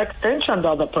even by extension the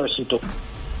other person too.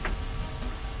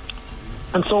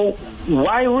 And so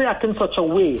why react in such a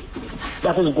way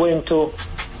that is going to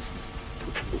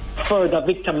further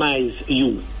victimize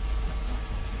you?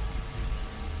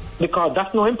 Because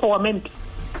that's no empowerment.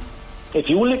 If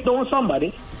you lick down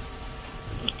somebody,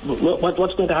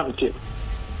 what's going to happen to you?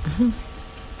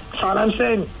 That's all I'm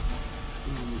saying.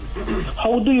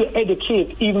 How do you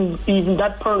educate even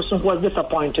that person who has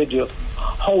disappointed you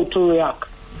how to react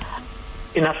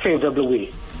in a favorable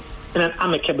way, in an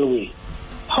amicable way?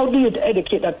 How do you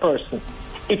educate that person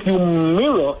if you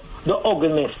mirror the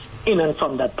ugliness in and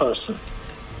from that person?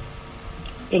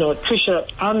 You know, Trisha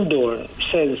Andor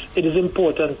says it is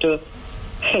important to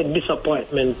head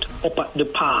disappointment up at the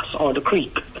pass or the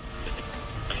creek,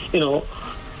 you know,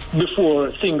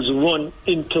 before things run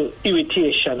into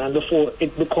irritation and before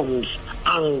it becomes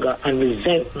anger and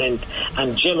resentment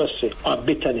and jealousy or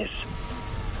bitterness.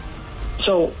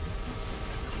 So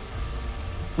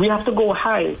we have to go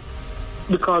high,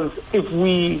 because if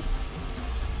we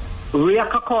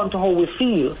react according to how we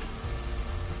feel,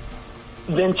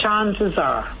 then chances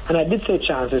are, and I did say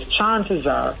chances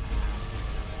are,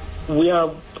 we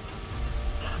are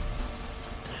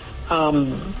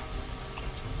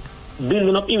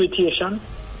building up irritation,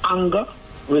 anger,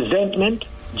 resentment,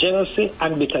 jealousy,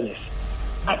 and bitterness.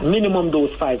 At minimum,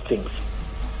 those 5 things.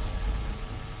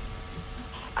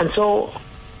 And so,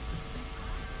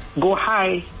 go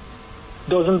high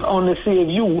doesn't only save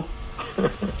you,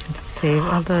 save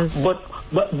others,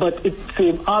 but it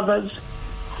saves others,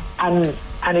 and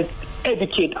it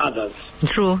educate others.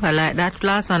 True, I like that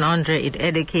last one, Andre. It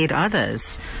educate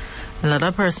others. A lot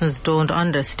of persons don't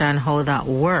understand how that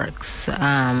works,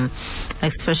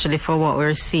 especially for what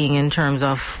we're seeing in terms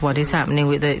of what is happening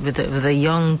with the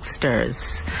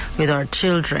youngsters, with our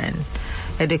children.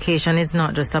 Education is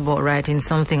not just about writing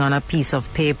something on a piece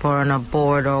of paper, on a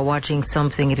board, or watching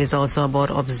something. It is also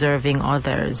about observing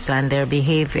others and their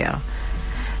behavior.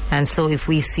 And so if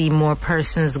we see more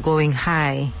persons going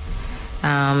high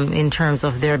in terms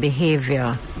of their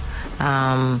behavior,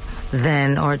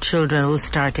 then our children will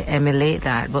start to emulate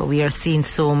that. But we are seeing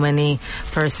so many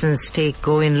persons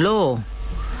going low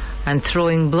and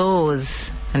throwing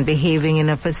blows and behaving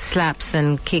in slaps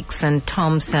and kicks and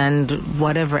thumps and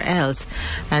whatever else.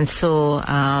 And so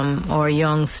our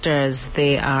youngsters,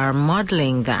 they are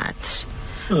modeling that.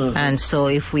 Mm-hmm. And so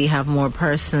if we have more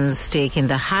persons taking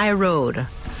the high road,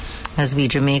 as we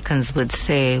Jamaicans would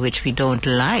say, which we don't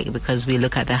like, because we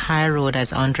look at the high road,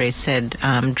 as Andre said,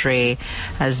 Dre,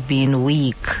 as being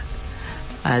weak,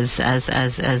 as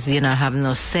you know, have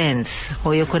no sense.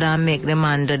 How you could make them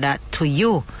under that to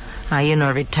you, you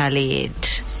know,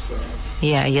 retaliate.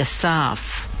 Yeah, you're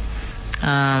soft.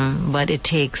 But it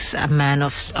takes a man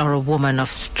or a woman of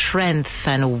strength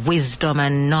and wisdom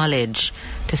and knowledge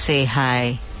to say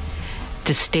hi,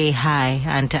 to stay high,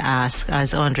 and to ask,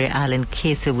 as Andre Allen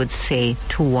Casey would say,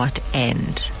 to what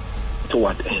end? To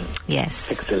what end?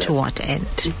 Yes. Excellent. To what end?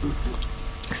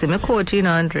 So me quote you,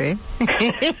 Andre.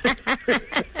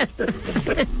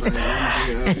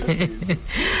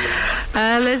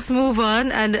 Let's move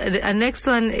on. And the next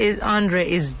one is, Andre,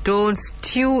 is don't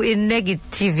stew in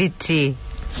negativity.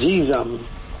 Peasm.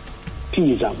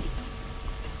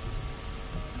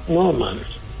 No, man.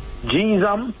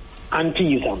 Jesus and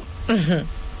peasm.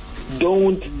 Mm-hmm.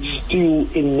 Don't stew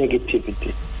in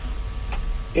negativity.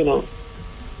 You know,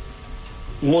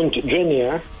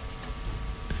 Montgrenier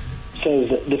says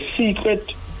the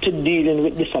secret to dealing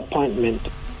with disappointment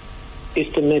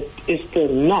is to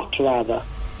not rather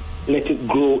let it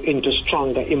grow into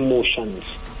stronger emotions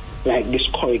like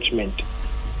discouragement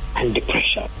and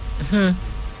depression.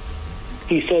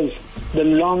 He says, the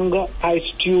longer I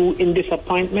stew in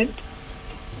disappointment,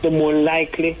 the more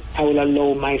likely I will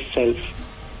allow myself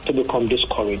to become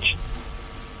discouraged,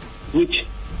 which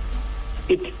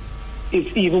it is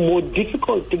even more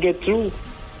difficult to get through.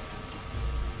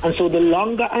 And so the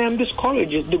longer I am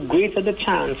discouraged, the greater the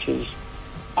chances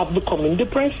of becoming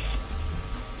depressed.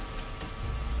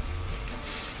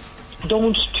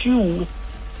 Don't stew.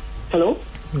 Hello?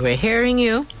 We're hearing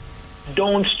you.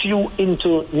 Don't stew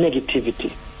into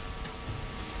negativity.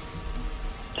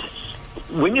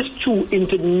 When you stew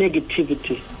into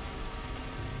negativity,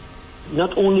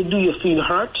 not only do you feel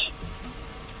hurt,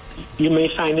 you may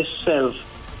find yourself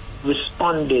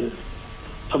responding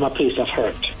from a place of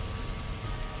hurt.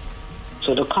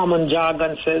 So the common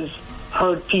jargon says,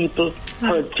 hurt people,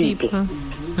 hurt people.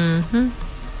 And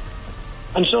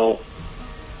so,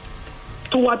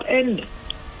 to what end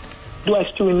do I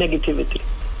stew in negativity?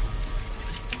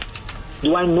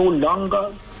 Do I no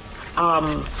longer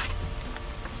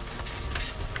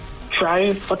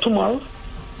try for tomorrow?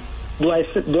 Do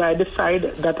I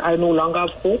decide that I no longer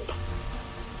have hope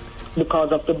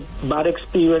because of the bad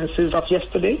experiences of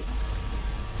yesterday?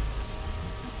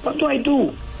 What do I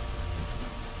do?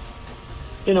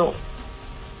 You know,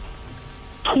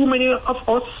 too many of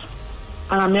us,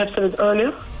 and I may have said it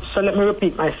earlier, so let me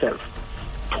repeat myself.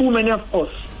 Too many of us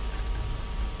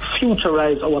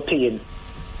futurize our pain.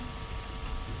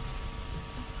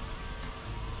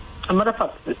 As a matter of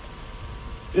fact,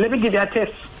 let me give you a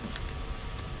test.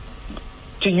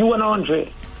 To you and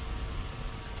Andre,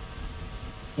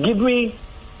 give me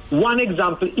one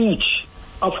example each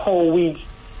of how we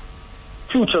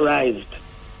futurized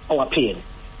our pain.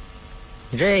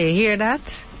 Dre, you hear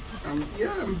that? I'm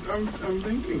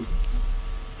thinking.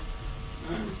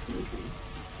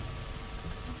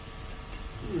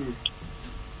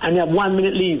 And you have 1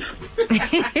 minute leave.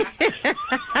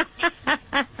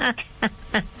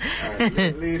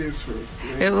 Alright, ladies first.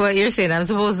 What you're saying, I'm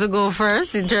supposed to go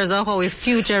first in terms of how we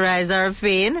futurize our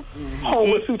pain? How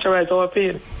we futurize our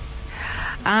pain?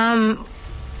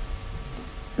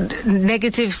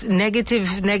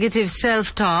 Negative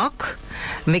self-talk.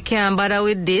 Me can't bother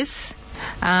with this.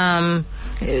 Me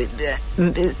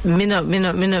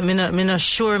not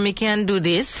sure me can do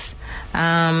this.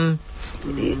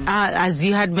 As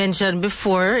you had mentioned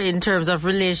before, in terms of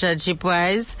relationship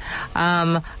wise,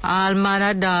 all man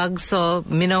are dogs, so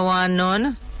me no want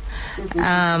none.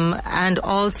 And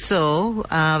also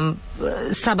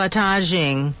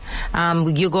sabotaging.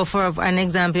 You go for an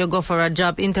example, you go for a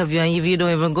job interview, and if you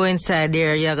don't even go inside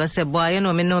there, you're gonna say, boy, you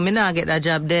know me not get that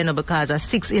job there, no, because a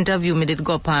 6 interview me did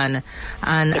go up on,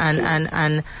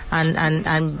 and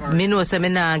me know say me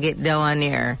not get that one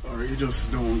here. Or you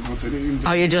just don't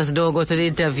go to the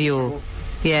interview.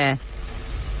 Yeah.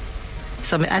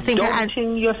 So I think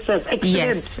Doubting yourself. Excellent.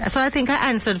 Yes. So I think I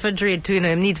answered for Dre too. You know,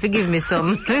 you need to give me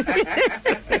some. We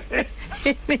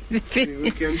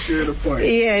can share the point.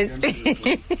 Yes.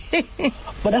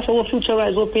 But that's our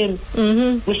futurize our pain.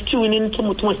 We're stewing in too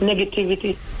much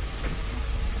negativity.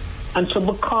 And so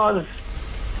because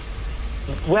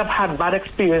we have had bad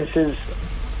experiences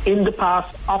in the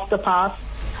past, of the past,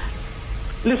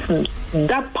 listen,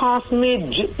 that past may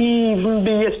even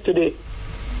be yesterday.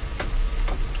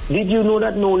 Did you know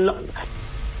that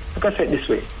like I said this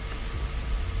way,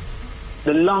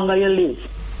 the longer you live,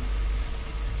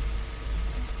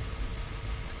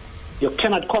 you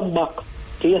cannot come back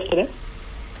to yesterday.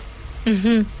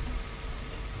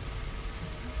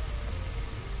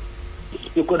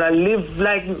 You could have lived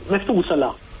like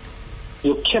Methuselah.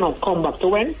 You cannot come back to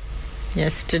when?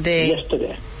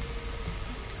 Yesterday.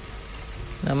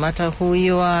 No matter who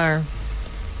you are.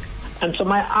 And so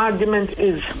my argument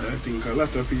is... I think a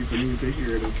lot of people need to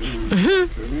hear that.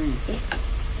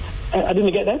 I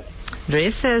didn't get that. Dre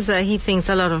says he thinks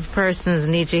a lot of persons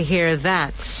need to hear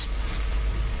that.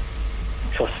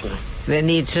 Trust me. They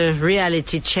need to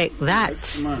reality check that.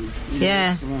 Yes, man. Yeah.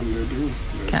 Yes, man, they do.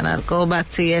 Cannot go back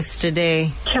to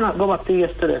yesterday. Cannot go back to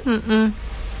yesterday.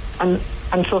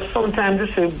 And so sometimes they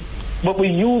say, but we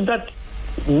use that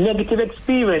negative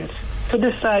experience to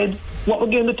decide what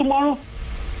we're going to do tomorrow.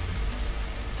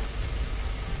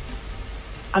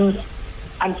 And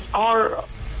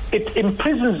it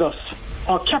imprisons us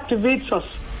or captivates us,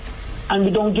 and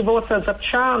we don't give ourselves a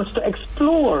chance to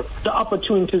explore the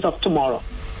opportunities of tomorrow.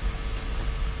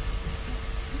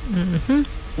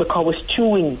 Because we're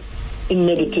stewing in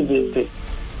negativity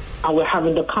and we're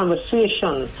having the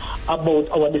conversation about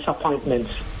our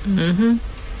disappointments.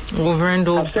 Over and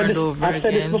over I've said and over I've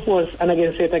said again. it before and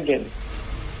again, say it again.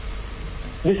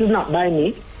 This is not by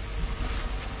me.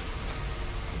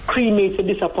 Cremated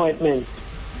disappointments.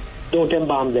 Don't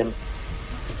embalm them.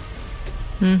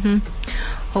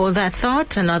 Hold that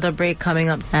thought. Another break coming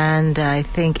up. And I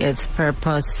think it's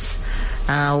Purpose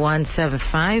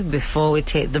 175. Before we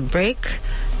take the break,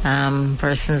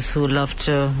 persons who love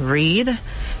to read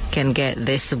can get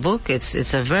this book.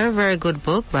 It's a very, very good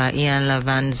book by Iyanla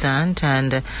Vanzant,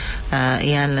 and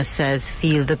Iyanla says,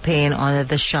 feel the pain, honor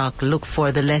the shock, look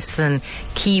for the lesson,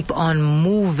 keep on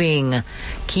moving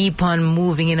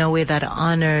in a way that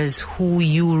honors who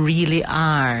you really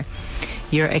are.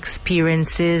 Your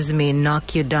experiences may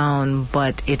knock you down,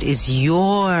 but it is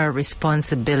your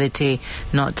responsibility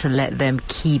not to let them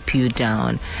keep you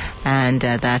down. And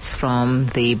that's from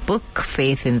the book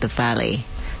Faith in the Valley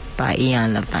by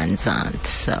Iyanla Vanzant.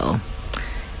 So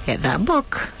get that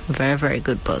book. Very, very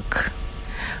good book.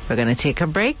 We're going to take a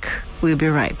break. We'll be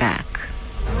right back.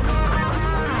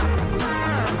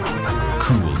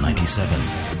 Cool 97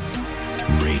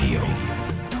 Radio.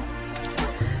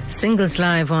 Singles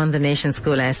live on the Nation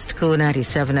School Est, Cool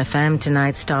 97 FM.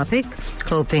 Tonight's topic,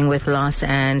 coping with loss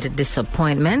and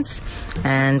disappointments.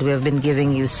 And we've been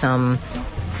giving you some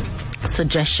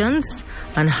suggestions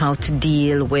on how to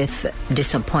deal with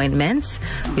disappointments.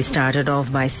 We started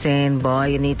off by saying, boy,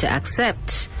 you need to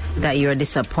accept that you're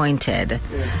disappointed.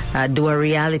 Do a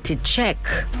reality check.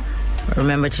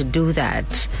 Remember to do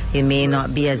that. It may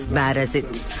not be as bad as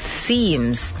it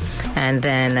seems. And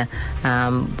then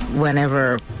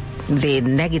whenever the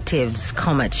negatives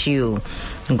come at you,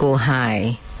 go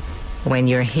high when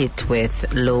you're hit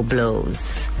with low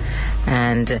blows.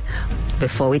 And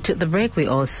before we took the break, we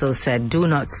also said, do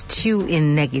not stew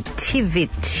in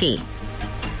negativity.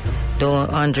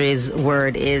 Andre's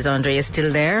word is, Andre, is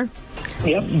still there?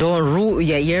 Yep.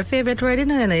 Your favorite word,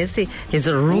 you see,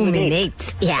 is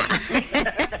ruminate. Yeah.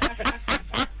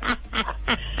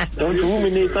 Don't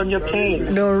ruminate on your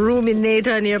pain. Don't ruminate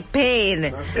on your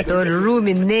pain. Don't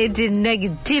ruminate in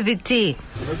negativity.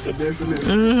 That's a definite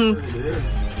word, yeah.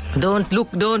 Don't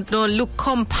look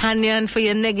companion for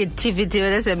your negativity.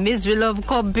 When I say misery love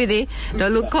company,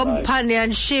 don't look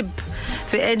companionship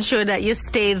to ensure that you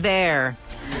stay there.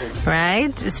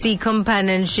 Right? See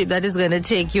companionship that is going to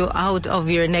take you out of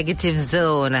your negative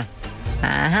zone.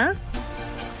 All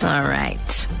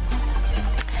right.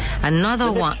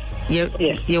 Another one.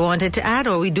 You wanted to add,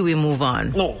 or we move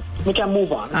on? No, we can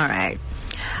move on. All right.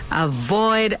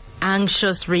 Avoid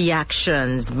anxious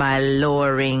reactions by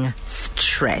lowering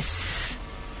stress.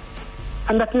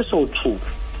 And that is so true.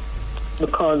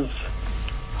 Because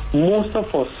most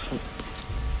of us,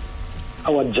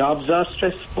 our jobs are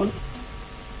stressful,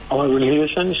 our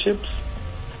relationships.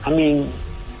 I mean,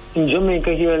 in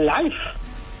Jamaica here, life,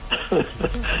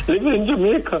 living in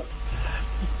Jamaica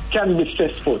can be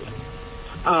stressful.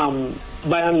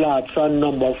 By and large, for a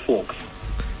number of folks,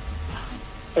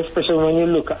 especially when you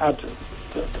look at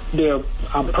their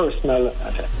personal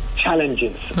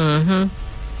challenges.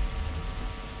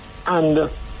 And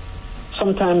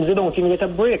sometimes they don't even get a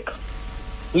break,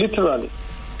 literally.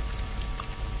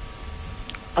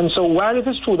 And so while it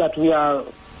is true that we are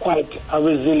quite a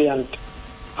resilient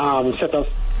set of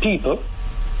people,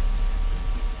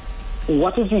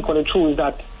 what is equally true is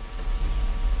that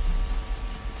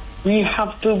we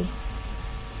have to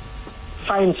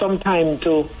find some time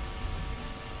to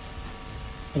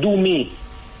do me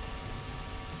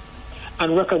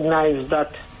and recognize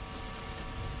that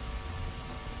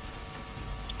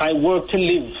I work to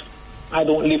live, I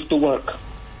don't live to work.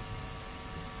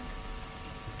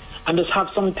 And just have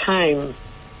some time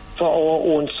for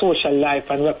our own social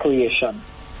life and recreation.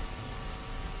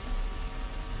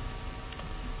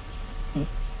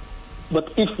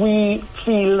 But if we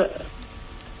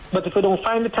don't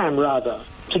find the time, rather,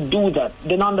 to do that,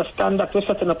 then understand that we're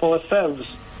setting up ourselves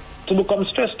to become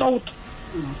stressed out.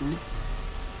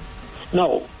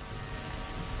 Now,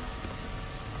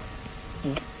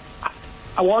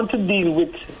 I want to deal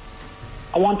with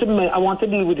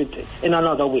it in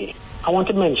another way. I want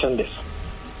to mention this.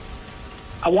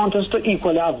 I want us to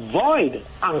equally avoid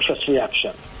anxious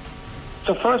reaction.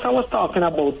 So first I was talking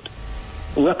about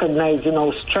recognizing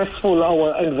how stressful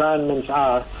our environments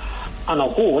are on a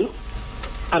whole,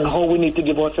 and how we need to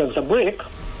give ourselves a break.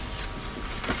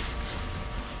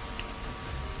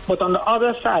 But on the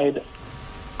other side,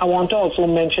 I want to also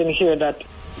mention here that,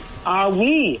 are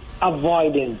we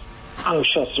avoiding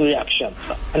anxious reactions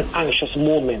and anxious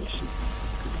moments?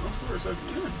 Of course,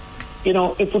 You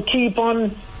know, if we keep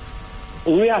on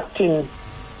reacting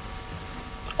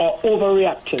or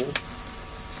overreacting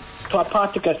to a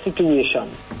particular situation,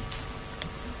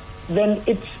 then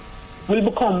it will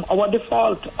become our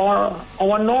default or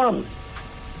our norm.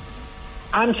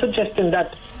 I'm suggesting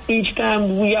that each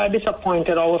time we are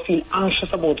disappointed or feel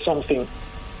anxious about something,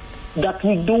 that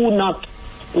we do not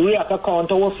react according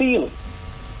to our feel.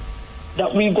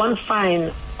 That we go and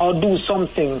find or do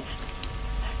something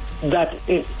that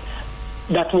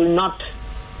will not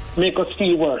make us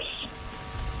feel worse,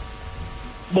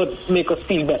 but make us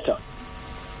feel better.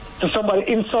 So somebody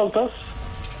insult us,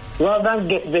 rather than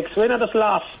get vexed, why not just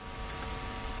laugh?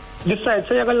 Decide,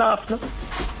 so you're going to laugh, no?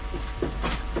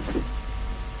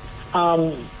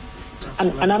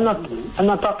 And I'm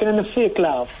not talking in a fake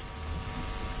laugh.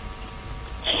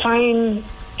 Try and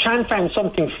find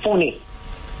something funny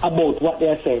about what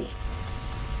they're saying,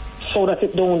 so that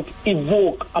it don't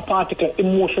evoke a particular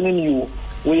emotion in you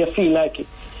where you feel like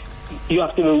you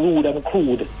have to be rude and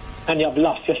crude and you have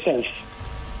lost yourself.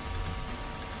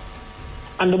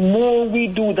 And the more we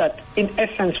do that, in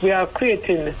essence, we are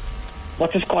creating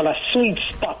what is called a sweet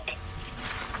spot,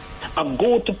 a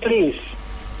go-to place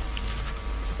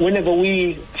whenever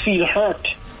we feel hurt.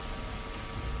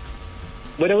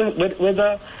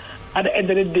 Whether at the end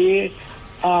of the day,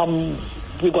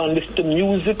 we're going to listen to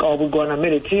music, or we're going to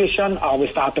meditation, or we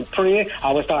start to pray,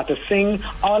 or we start to sing.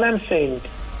 All I'm saying,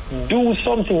 do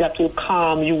something that will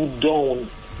calm you down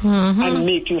and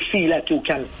make you feel like you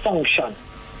can function,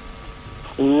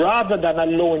 rather than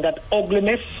allowing that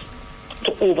ugliness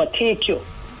to overtake you.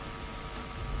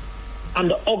 And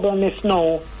the ugliness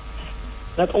now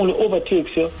not only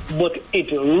overtakes you, but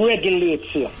it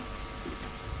regulates you.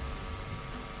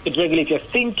 It regulates your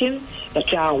thinking. You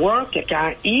can't work, you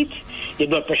can't eat, your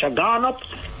blood pressure gone up,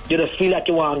 you just feel like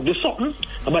you want to do something,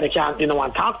 but you don't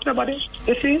want to talk to nobody.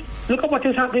 You see, look at what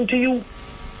is happening to you.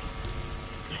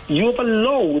 You've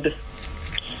allowed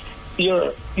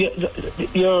your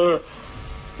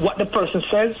what the person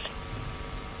says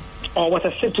or what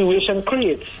a situation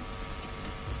creates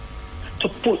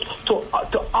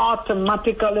to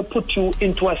automatically put you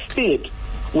into a state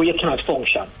where you cannot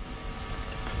function.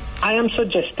 I am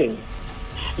suggesting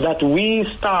that we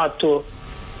start to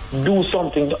do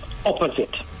something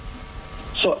opposite.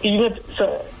 So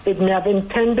it may have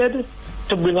intended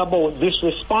to bring about this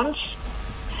response,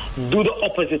 do the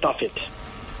opposite of it.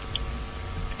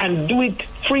 And do it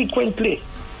frequently.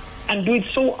 And do it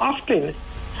so often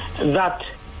that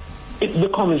it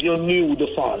becomes your new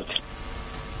default.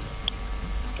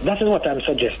 That is what I'm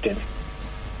suggesting.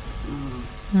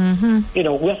 You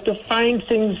know, we have to find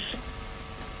things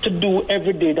to do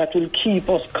every day that will keep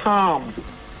us calm,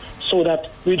 so that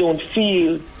we don't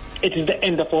feel it is the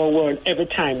end of our world every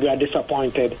time we are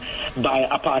disappointed by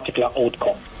a particular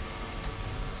outcome.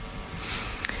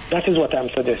 That is what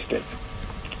I'm suggesting.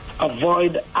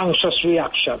 Avoid anxious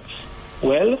reactions.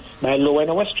 Well, by lowering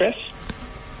our stress,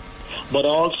 but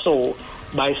also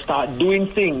by start doing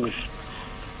things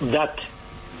that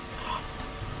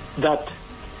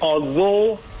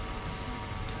although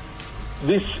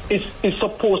this is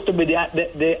supposed to be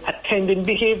the attending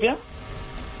behavior,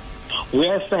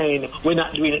 we're saying we're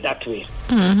not doing it that way.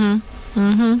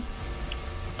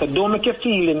 So don't make your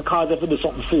feeling cause if you do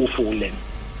something fool-fooling.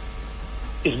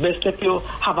 It's best if you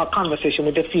have a conversation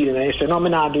with the feeling and you say, no, I'm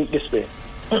not do it this way.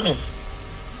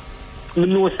 You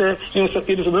know, say, you must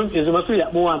feel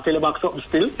that more and tell you about something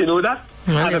still, you know that?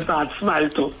 And I start smile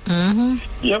too.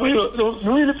 Yeah, but you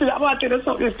really feel that more and tell you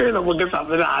something still, I'm going to get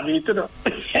something I need to know.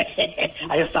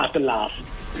 And you start to laugh.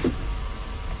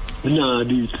 Nah,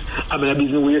 do it. I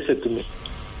mean, the way you said to me.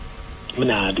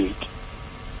 Nah, do it.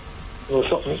 You know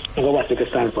something? I'm going to take a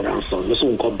stand for that son. You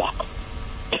soon come back.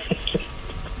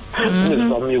 There's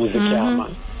some music here,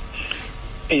 man.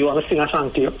 Hey, you want to sing a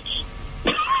song to you?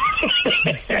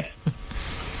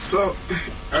 So,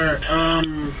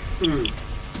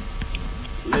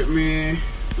 let me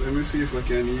see if I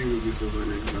can use this as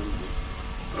an example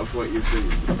of what you're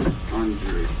saying,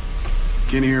 Andre.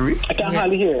 Can you hear me? I can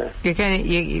hardly hear. I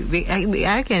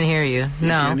can hear you.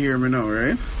 No. You can hear me now,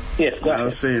 right? Yes, go ahead.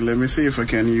 I'll say, let me see if I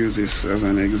can use this as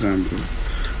an example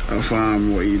of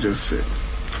what you just said.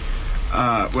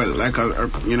 Well, like a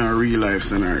real life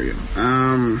scenario.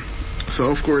 So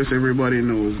of course everybody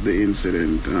knows the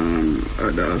incident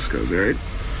at the Oscars, right?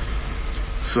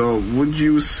 So would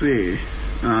you say,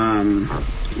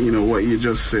 what you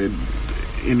just said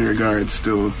in regards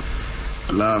to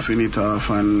laughing it off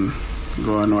and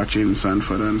going watching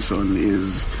Sanford and Son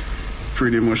is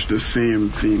pretty much the same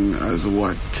thing as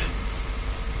what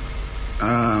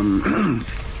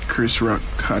Chris Rock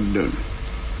had done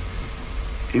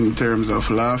in terms of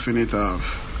laughing it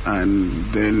off and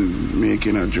then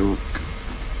making a joke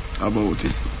about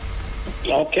it?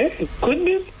 Okay, it could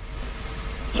be.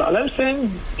 So all I'm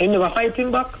saying, he never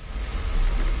fighting back.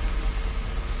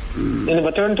 He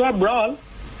never turned to a brawl.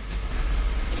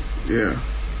 Yeah.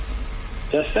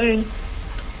 Just saying.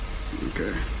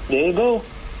 Okay. There you go.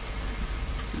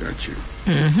 Got you.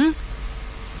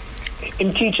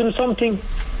 Him teach him something.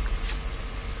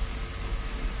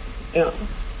 You know,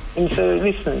 and say,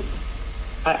 listen,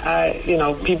 I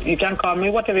people, you can call me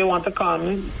whatever you want to call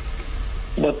me,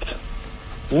 but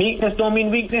meekness don't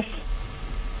mean weakness.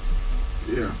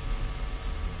 Yeah.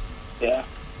 Yeah.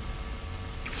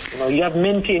 You know, you have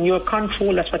maintained your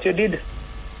control. That's what you did.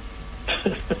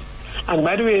 And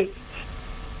by the way,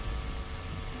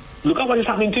 look at what is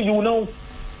happening to you now.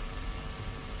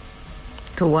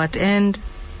 To what end?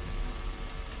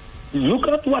 Look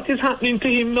at what is happening to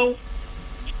him now.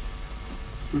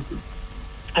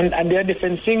 And there are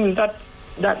different things that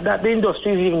the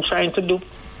industry is even trying to do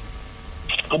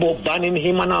about banning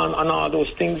him and all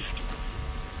those things.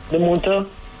 They want to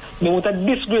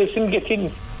disgrace him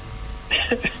getting.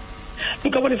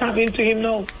 Look at what is happening to him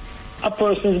now. A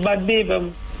person's bad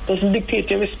behavior doesn't dictate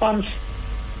your response.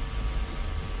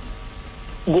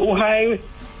 Go high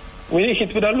when you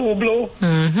hit with a low blow.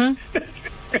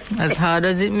 As hard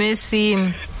as it may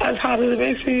seem. As hard as it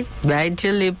may seem. Bite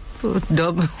your lip.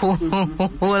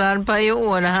 Hold on by your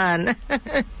own hand.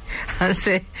 And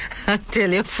say,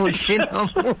 tell your foot to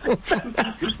not move.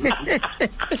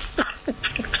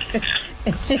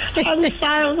 I'm sorry,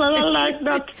 I don't like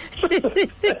that.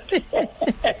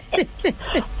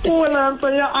 Hold on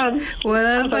by your hand. Hold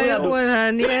on by your own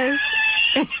hand, yes.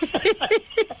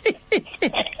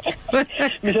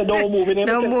 You said don't move it.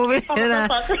 Don't move it.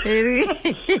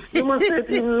 You must say it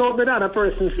even louder than the other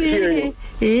person's hearing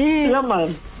you. Yeah,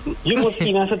 man. You must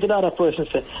even say to the other person,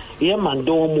 say, yeah, man,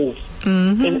 don't move.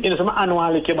 In some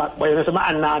annual lick your back, but in some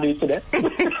annual do it today.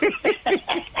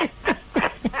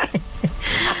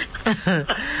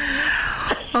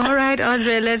 All right,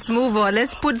 Andre, let's move on.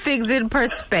 Let's put things in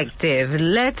perspective.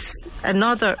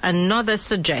 Another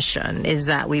suggestion is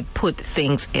that we put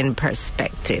things in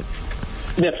perspective.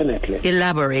 Definitely.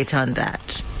 Elaborate on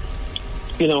that.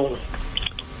 You know,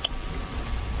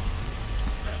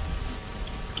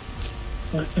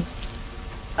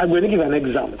 I'm going to give an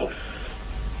example.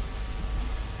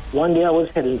 One day I was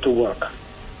heading to work.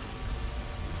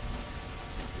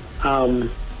 And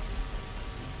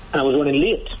I was running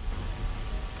late.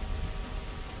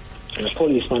 And the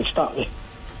policeman stopped me.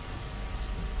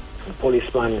 The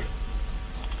policeman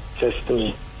says to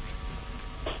me,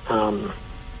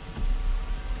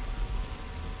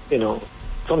 you know,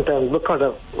 sometimes because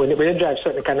of when you drive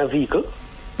certain kind of vehicle,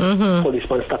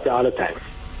 policemen stop you all the time.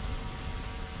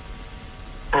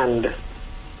 And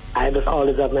I just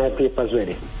always have my papers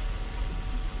ready.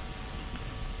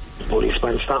 The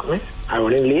policeman stopped me. I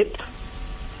run in late.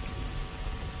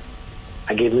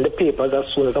 I gave him the papers as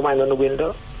soon as I went on the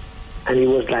window. And he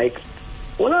was like,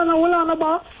 hold on,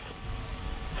 boss.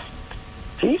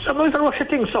 See, somebody's rushing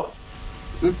things so.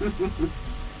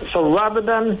 So rather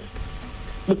than,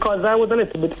 because I was a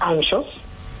little bit anxious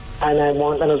and I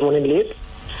was running late,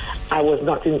 I was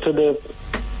not into the,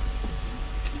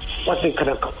 what they kind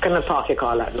of talk you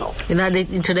call that now? You're not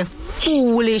into the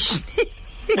foolish.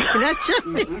 That's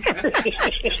true.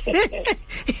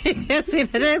 Yes, me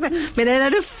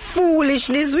not the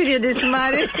foolishness with you this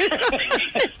morning.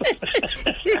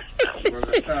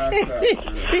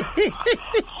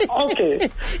 Okay,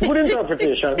 good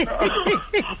interpretation.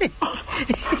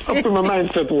 Up to my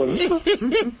mindset was.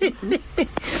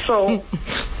 So,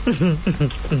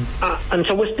 and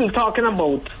so we're still talking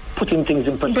about putting things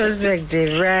in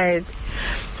perspective. Right.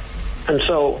 And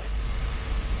so,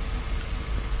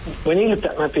 when he looked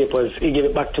at my papers, he gave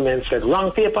it back to me and said,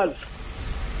 wrong papers.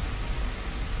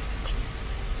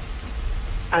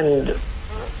 And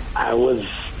I was,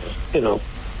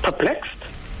 perplexed.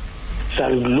 So I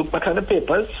looked back at the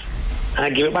papers and I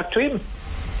gave it back to him.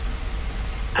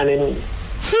 And then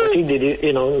what he did,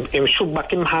 he shook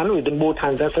back his hand with both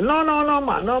hands and said, no,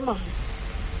 man.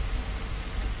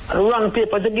 The wrong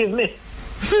paper to give me.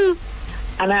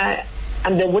 And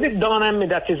then when it dawned on me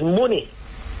that his money,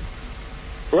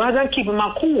 rather than keeping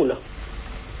my cool,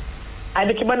 I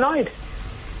became annoyed.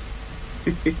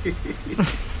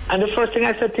 And the first thing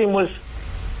I said to him was,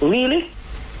 really?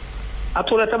 I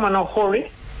told that I'm in a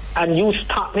hurry and you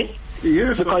stop me?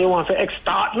 Yes. Because you want to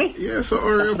extort me? Yes, so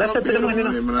hurry up and pay the money.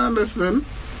 I understand.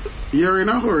 You're in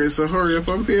a hurry, so hurry up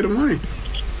and pay the money.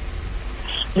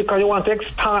 Because you want to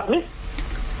extort me?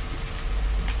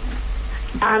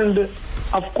 And,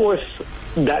 of course,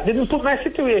 that didn't put my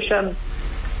situation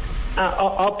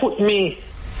or put me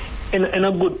in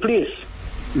a good place.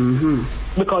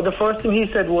 Because the first thing he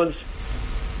said was,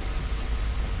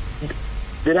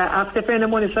 Did I ask you for any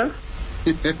money, sir?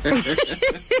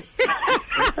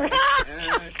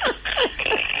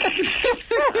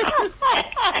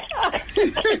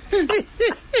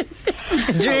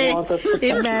 Dre,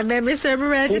 in my memory, Sir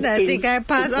Reggie, I think I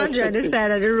passed Andre on the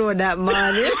side of the road that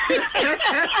morning.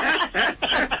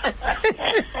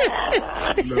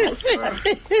 No, sir.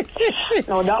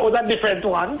 No, that was a different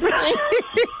one.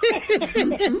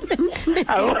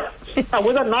 I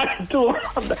was a knock too,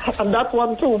 and that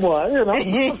one too, boy, you know. I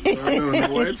don't know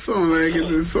why it sounds like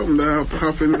it is something that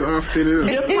happens often, you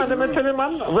know. Yes, man, let me tell you,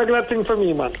 man, regular thing for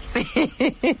me, man.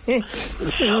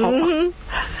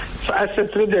 So I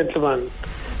said to the gentleman,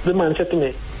 the man said to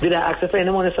me, did I ask you for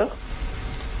any money, sir?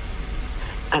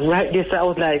 And right there, I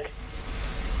was like,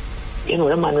 you know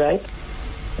the man, right?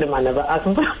 The man never asked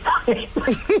me for money.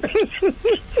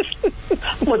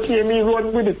 But he me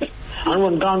run with it and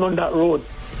run down on that road.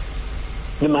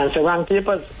 The man said, wrong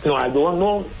papers. No, I don't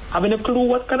know. I have any clue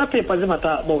what kind of papers he might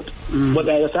talk about. Mm-hmm. But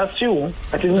I just assume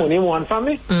that his money won for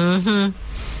me. Mm-hmm.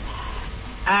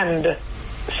 And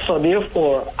so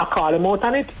therefore, I call him out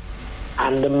on it.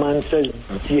 And the man says,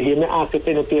 you hear me ask you for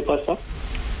any papers, sir?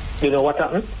 You know what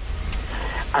happened?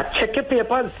 I check your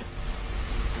papers.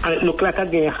 And it looked like I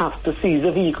didn't have to seize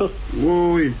the vehicle.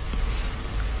 Whoa.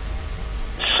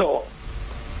 So,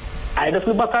 I just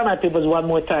look back on my papers one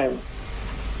more time.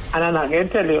 And I'm not going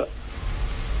to tell you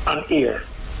on air.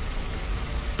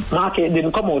 Market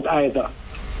didn't come out either.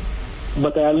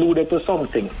 But I alluded to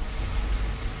something.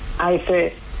 I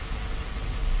say,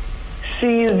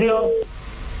 seize your...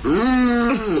 Seize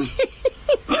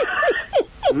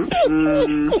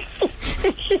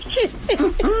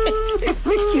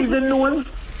the nose.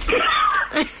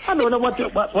 I don't know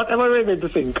whatever way to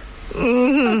think.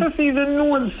 I say, seize the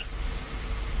nose.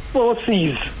 Oh,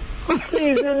 seize.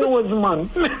 Seize the nose, man.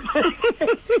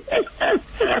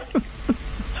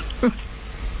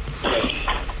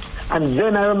 And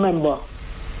then I remember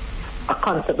a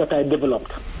concept that I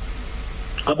developed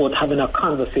about having a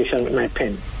conversation with my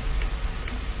pen.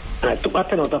 And I took my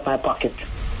pen out of my pocket.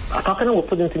 I'm talking about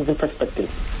putting things in perspective.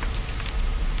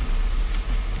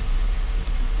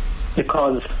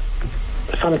 Because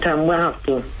sometimes we have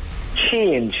to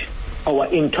change our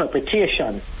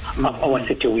interpretation of our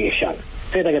situation.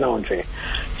 Say it again, Andre.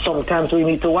 Sometimes we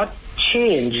need to what?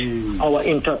 Change our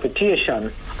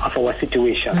interpretation of our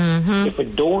situation. Mm-hmm. If we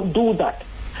don't do that,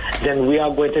 then we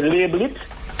are going to label it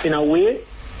in a way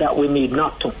that we need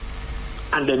not to,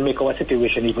 and then make our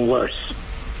situation even worse.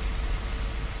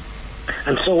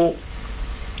 And so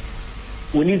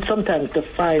we need sometimes to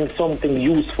find something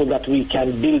useful that we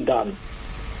can build on,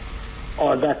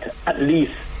 or that at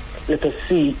least let us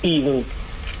see even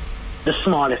the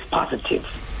smallest positive.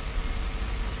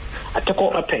 I took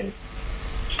out my pen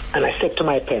and I said to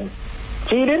my pen,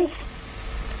 Feelings,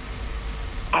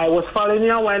 I was following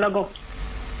you a while ago,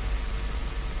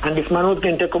 and this man was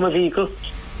going to come a vehicle.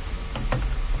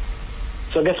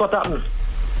 So guess what happened?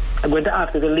 I'm going to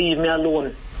ask you to leave me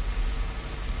alone.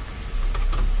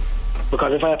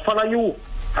 Because if I follow you,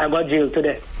 I go to jail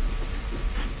today.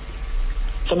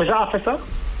 So, Mr. Officer,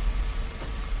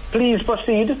 please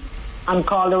proceed and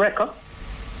call the wrecker,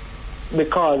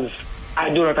 because I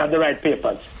do not have the right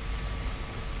papers.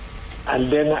 And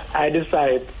then I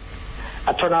decide,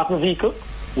 I turn off my vehicle,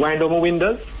 wind down my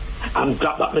windows, and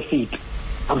drop back my seat,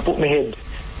 and put my head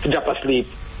to drop asleep,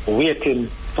 waiting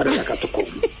for the wrecker to come.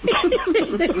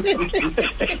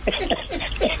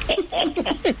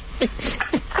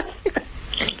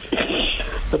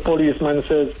 The policeman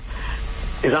says,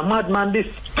 is a madman this?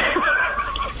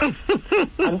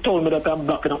 And told me that I'm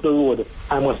blocking up the road.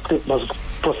 I must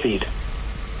proceed.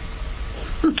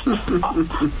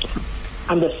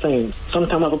 I'm just saying,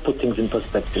 sometimes I have to put things in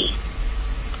perspective.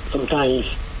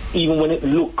 Sometimes, even when it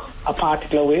look a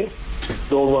particular way,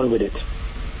 don't run with it.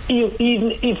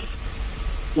 Even if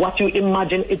what you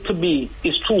imagine it to be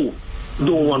is true,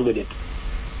 don't run with it.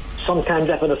 Sometimes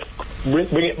I have to bring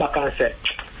it back and say,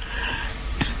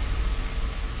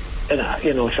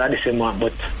 you know, it's not the same one,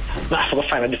 but I have to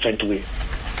find a different way.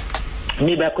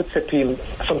 Maybe I could say to him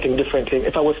something differently.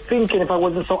 If I was thinking, if I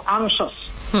wasn't so anxious,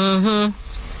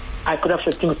 I could have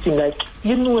said things to him like,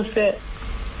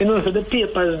 so the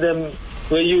papers them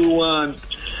where you want,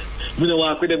 you know,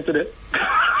 walk with them today.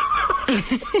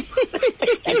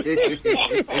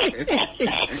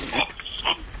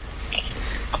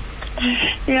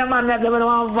 Yeah, man, I never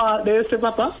want to walk there, say,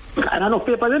 Papa. I don't know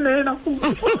papers in there, you know.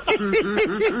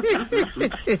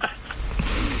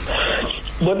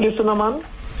 But listen, man,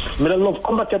 I love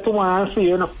come back here tomorrow and see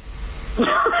you, know.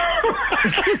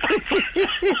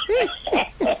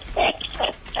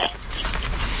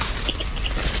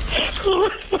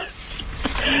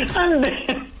 And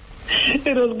then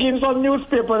it was given some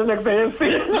newspaper the next day, you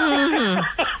see.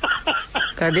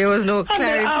 Because there was no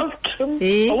clarity. And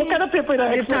they asked him, what kind of paper did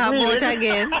I talk about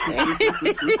again?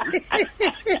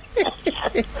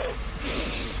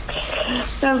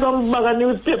 And some bag of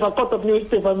newspaper, cut up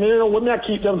newspaper, me, you know, what me I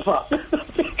keep them for?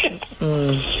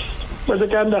 But you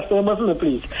can understand, mustn't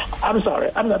please? I'm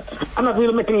sorry, I'm not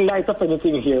really making light of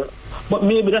anything here. But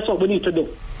maybe that's what we need to do.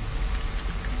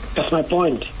 That's my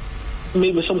point.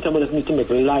 Maybe sometimes we just need to make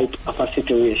light of a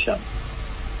situation.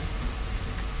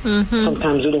 Mm-hmm.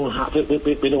 Sometimes we don't have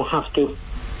to,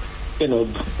 you know,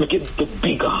 make it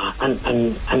bigger and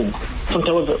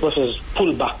sometimes we just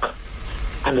pull back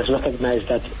and just recognize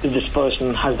that this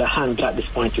person has the hand at this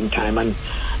point in time, and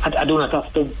I do not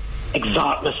have to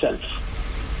exalt myself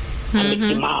and make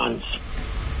demands.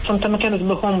 Sometimes I can just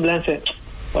be humble and say,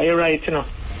 well, you're right, you know.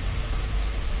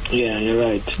 Yeah, you're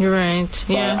right. You're right,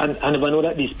 yeah. And I know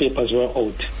that these papers were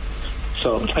out.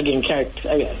 So, again,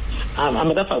 I'm a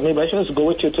matter of fact, maybe I should just go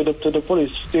with you to the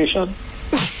police station.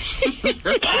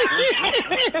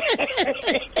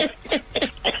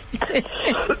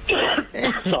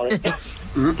 Sorry.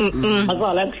 That's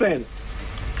all I'm saying.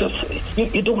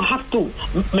 You don't have to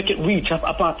make it reach a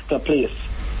particular place.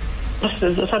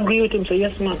 Just agree with him, say,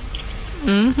 yes, man.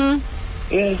 Mm-hmm.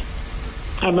 Yeah.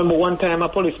 I remember one time a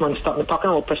policeman stopped me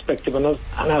talking about perspective, and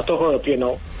I had to hurry up, you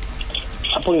know.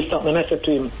 A police stopped me and I said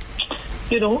to him,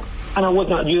 you know, and I was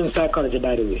not using psychology,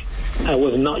 by the way. I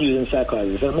was not using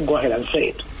psychology. So I'm going to go ahead and say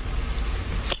it.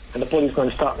 And the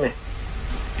policeman stopped me.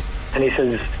 And he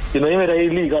says, you know, you made an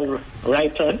illegal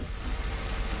right turn?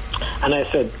 And I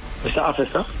said, Mr.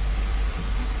 Officer,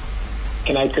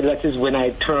 can I tell you that is when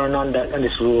I turn on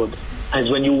this road, and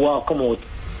it's when you walk come out,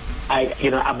 I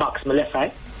box my left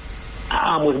eye.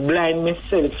 I almost blind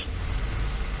myself.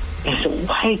 And I said,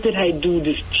 why did I do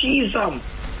this? Jesus.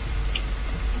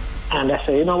 And I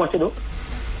said, you know what to do?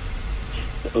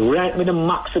 Write me the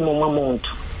maximum amount,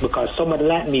 because somebody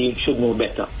like me should know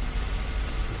better.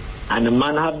 And the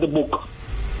man have the book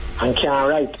and can't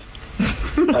write.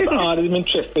 That's all I'm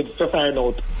interested to find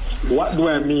out. What do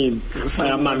I mean by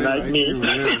a man like me?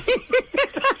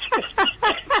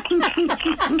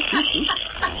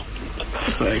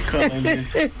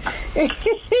 Psychology.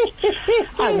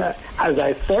 As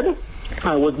I said,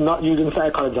 I was not using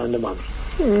psychology on the man.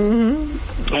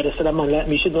 Mm-hmm. I just said a man like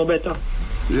me should know better.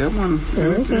 Yeah, man.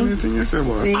 Anything you say,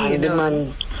 boy. And the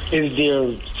man is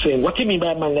there saying, what do you mean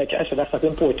by a man like you? I said, that's not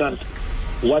important.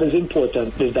 What is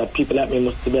important is that people like me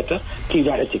must do better. Please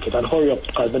write a ticket and hurry up,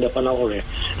 because they're in a hurry.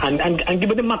 And give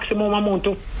me the maximum amount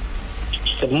of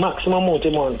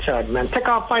charge, man. Take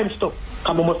our fine stuff.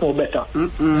 Come on, must know better.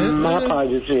 My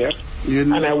apologies here.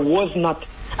 And I was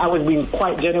being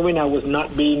quite genuine. I was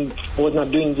not doing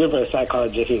reverse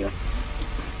psychology here.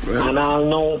 Well, and I'll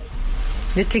know.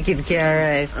 The ticket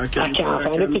can't write. I can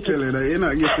tell you that you're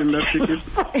not getting that ticket.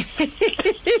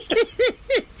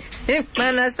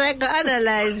 Man, I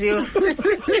psychoanalyze you.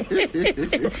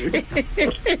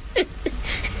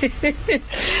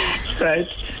 Right,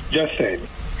 just saying.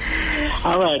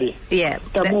 Alrighty. Yeah.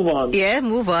 Move on. Yeah,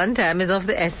 move on. Time is of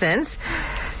the essence.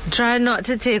 Try not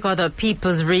to take other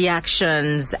people's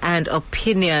reactions and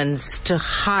opinions to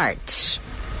heart.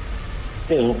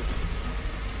 You know,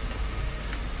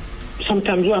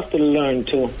 sometimes we have to learn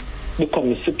to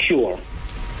become secure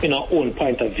in our own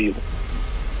point of view,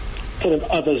 so that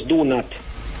others do not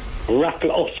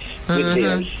rattle us with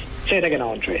theirs. Say it again,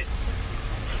 Andre.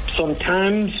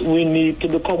 Sometimes we need to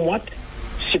become what?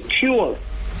 Secure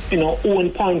in our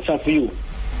own points of view,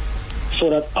 so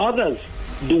that others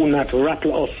do not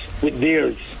rattle us with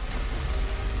theirs.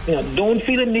 You know, don't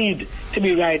feel the need to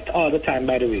be right all the time,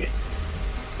 by the way.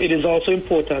 It is also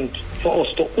important for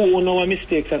us to own our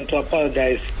mistakes and to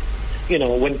apologize, you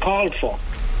know, when called for.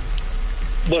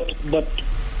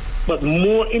 But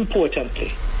more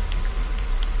importantly,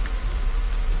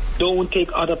 don't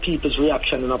take other people's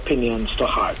reaction and opinions to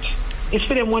heart. It's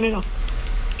for them one, you know.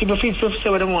 People feel to say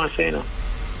what they want to say, you know.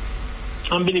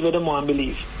 And believe what they want to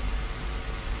believe.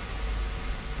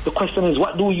 The question is,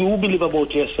 what do you believe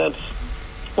about yourself?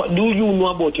 What do you know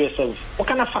about yourself? What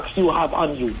kind of facts do you have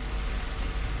on you?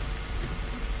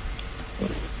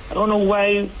 I don't know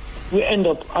why we end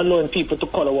up allowing people to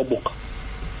call our book.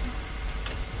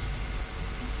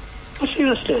 But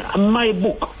seriously, my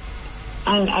book,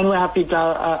 and we have people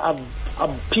are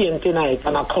painting it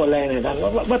and a color in it, and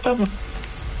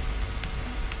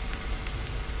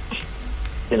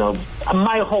you know,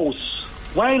 my house.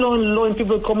 Why allowing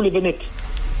people to come live in it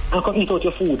and come eat out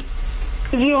your food?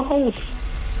 It's your house,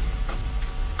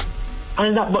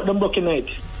 and that but them broken night.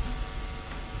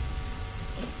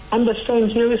 And the sign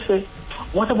here is say,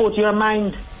 What about your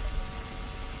mind?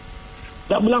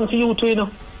 That belongs to you too, you know.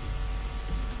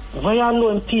 Why are you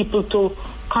allowing people to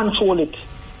control it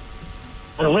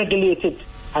and regulate it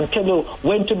and tell you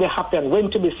when to be happy and when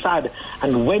to be sad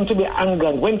and when to be angry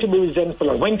and when to be resentful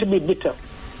and when to be bitter?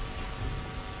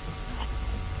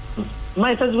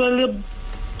 Might as well you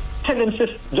tell them, sis,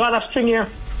 draw that string here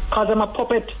because I'm a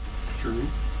puppet. True.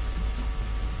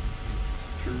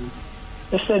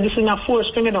 Listen, this is a 4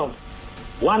 string, you know.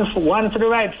 One for the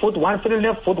right foot, one for the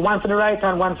left foot, one for the right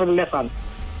hand, one for the left hand.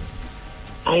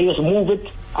 And you just move it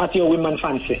at your whim and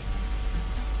fancy.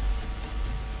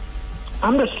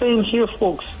 I'm just saying here,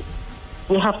 folks,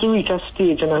 we have to reach a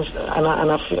stage and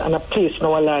a place in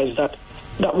our lives that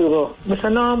we will.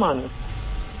 Mr. Norman,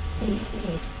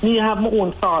 me have my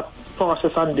own thought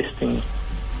process on this thing.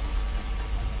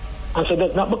 And so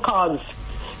that's not because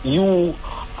you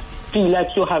feel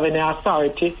like you have any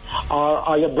authority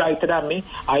or you're brighter than me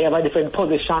or you have a different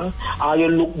position or you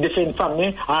look different from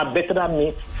me or better than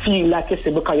me, feel like you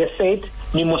say because you say it,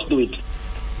 you must do it.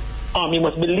 Or you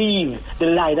must believe the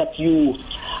lie that you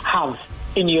have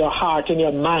in your heart, in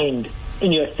your mind,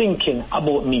 in your thinking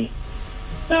about me.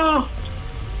 No.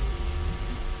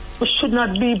 We should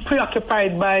not be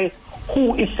preoccupied by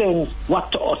who is saying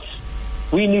what to us.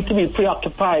 We need to be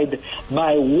preoccupied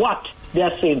by what they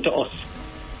are saying to us.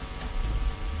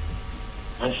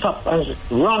 And stop and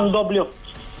run W.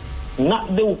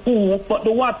 Not the who, but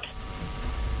the what.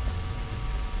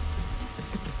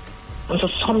 And so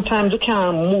sometimes we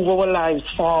can't move our lives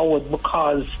forward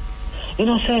because, you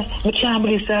know, say, I can't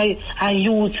believe I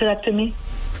you say that to me.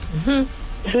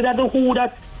 Mm-hmm. Say that the who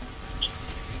that.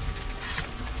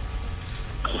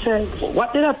 Say,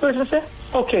 what did that person say?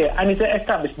 Okay, I need to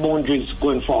establish boundaries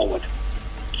going forward.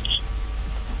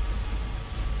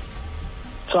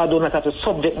 So I do not have to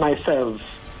subject myself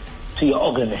to your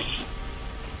ugliness.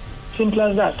 Simple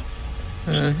as that.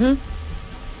 Mm-hmm.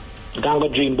 You can't go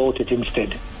dream about it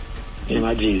instead. You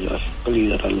know, Jesus, believe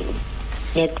that alone.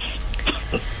 Next.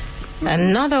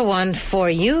 Another one for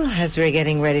you, as we're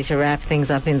getting ready to wrap things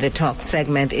up in the talk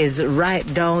segment, is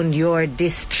write down your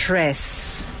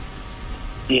distress.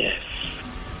 Yes.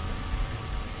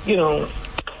 You know,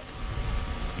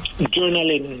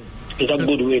 journaling is a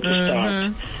good way to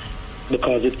start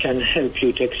because it can help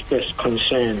you to express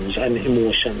concerns and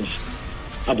emotions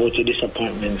about your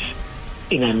disappointments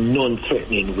in a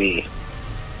non-threatening way.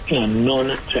 In a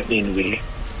non-threatening way.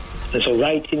 And so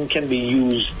writing can be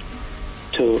used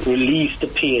to release the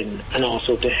pain and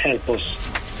also to help us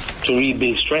to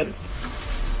rebuild strength.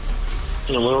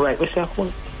 You know, when we write, we say,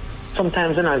 well,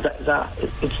 sometimes, you know,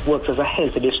 it works as a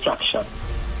healthy distraction.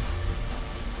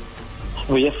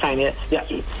 Where you find you're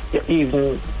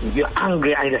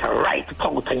angry and you just write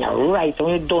out and you write and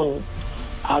when you're done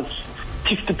as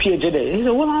 50 pages a day. You say,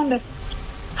 what on there?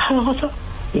 Hello, sir.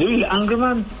 You're really angry,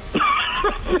 man.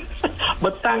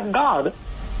 But thank God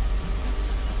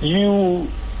you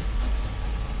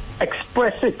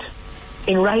express it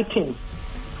in writing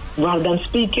rather than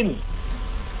speaking.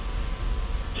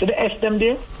 See the S them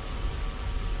there?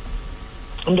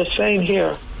 I'm just saying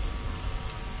here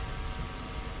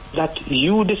that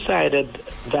you decided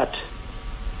that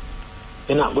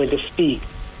you're not going to speak.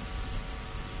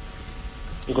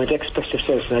 You're going to express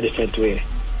yourself in a different way.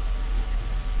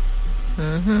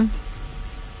 Mm-hmm.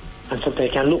 And sometimes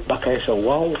you can look back and say,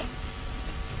 wow,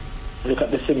 look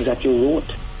at the things that you wrote.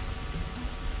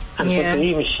 And sometimes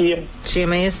even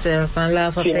shame yourself and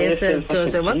laugh after yourself too.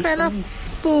 Say, what kind of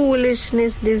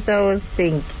foolishness this I was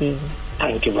thinking?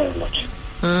 Thank you very much.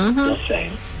 Just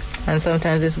saying. And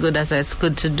sometimes it's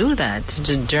good to do that,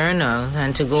 to journal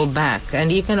and to go back.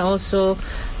 And you can also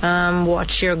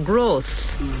watch your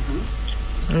growth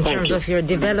in terms of your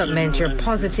development, your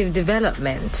positive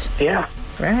development. Yeah.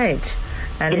 Right.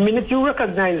 And the minute you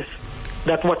recognize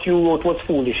that what you wrote was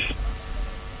foolish,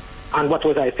 and what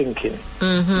was I thinking,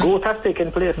 growth has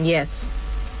taken place. Yes.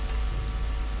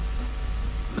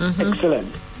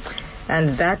 Excellent. And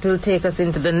that will take us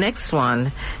into the next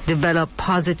one. Develop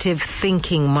positive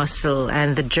thinking muscle.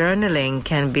 And the journaling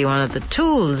can be one of the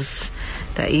tools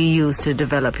that you use to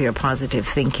develop your positive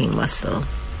thinking muscle.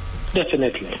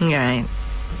 Definitely. Right.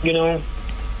 You know,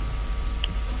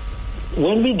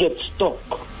 when we get stuck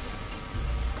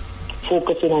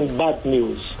focusing on bad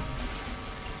news,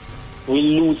 we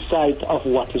lose sight of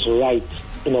what is right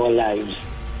in our lives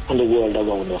and the world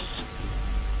around us.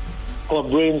 Our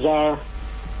brains are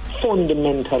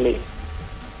fundamentally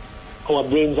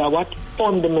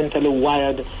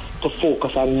wired to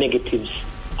focus on negatives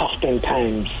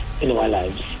oftentimes in our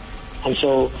lives. And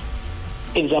so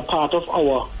it's a part of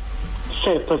our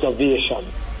self-preservation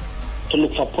to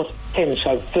look for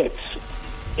potential threats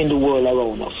in the world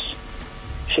around us.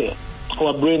 See,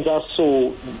 our brains are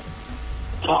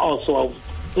also,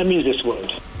 let me use this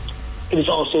word, it is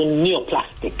also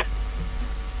neoplastic,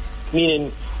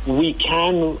 meaning we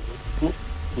can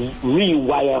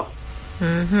rewire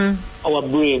our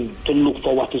brain to look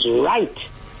for what is right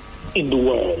in the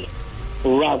world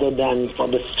rather than for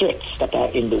the threats that are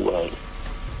in the world.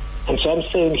 And so I'm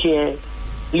saying here,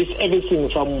 list everything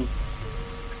from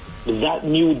that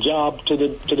new job to the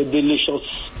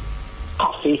delicious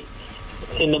coffee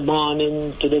in the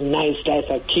morning, to the nice slice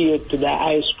of cake, to the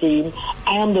ice cream.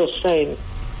 I am just saying,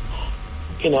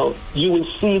 you will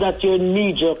see that your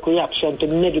knee-jerk reaction to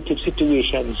negative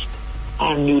situations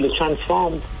are newly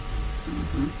transformed.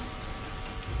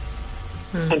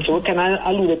 And so can I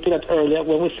allude to that earlier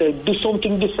when we say do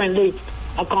something differently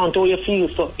according to how you feel.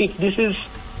 So if this is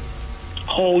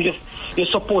how you're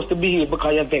supposed to behave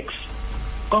because you're vexed,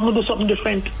 go and do something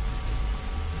different.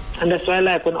 And that's why I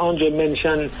like when Andre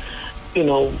mentioned,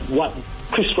 what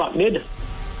Chris Rock did.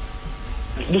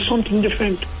 Do something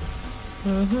different.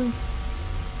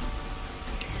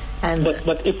 And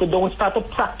but if we don't start to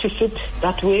practice it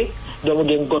that way, then we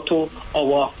can go to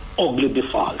our ugly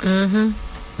default.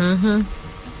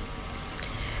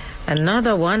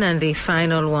 Another one, and the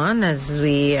final one, as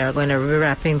we are going to be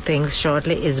wrapping things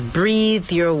shortly, is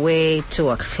breathe your way to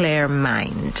a clear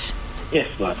mind. Yes,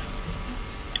 Lord.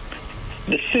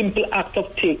 The simple act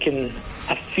of taking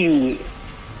a few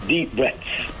deep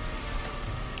breaths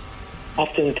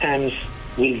oftentimes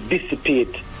will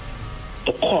dissipate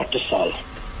the cortisol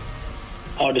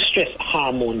or the stress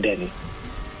hormone then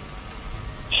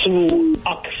through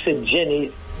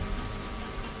oxygenating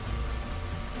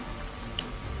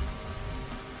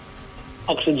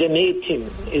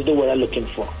is the word I'm looking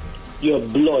for, your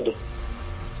blood,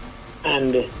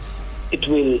 and it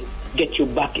will get you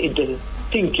back into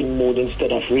thinking mode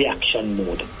instead of reaction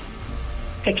mode.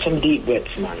 Take some deep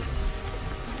breaths, man.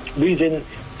 Breathing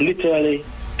literally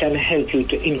can help you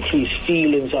to increase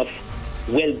feelings of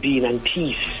well-being and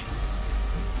peace.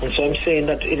 And so I'm saying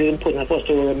that it is important for us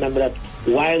to remember that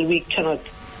while we cannot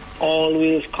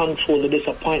always control the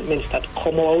disappointments that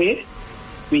come our way,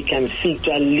 we can seek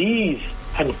to alleviate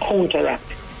and counteract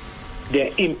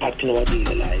their impact in our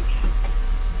daily lives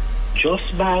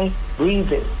just by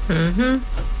breathing.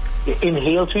 You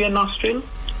inhale through your nostril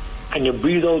and you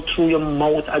breathe out through your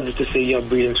mouth, as if to say you're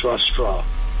breathing through a straw.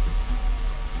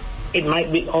 It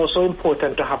might be also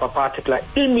important to have a particular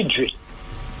imagery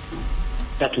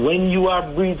that when you are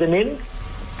breathing in,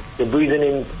 you're breathing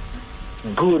in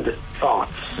good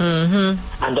thoughts. And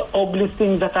the ugly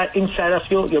things that are inside of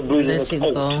you, you're breathing it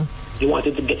out. You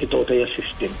wanted to get it out of your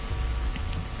system.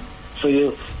 So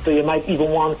you might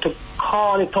even want to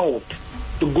call it out,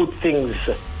 the good things,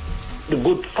 the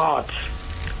good thoughts,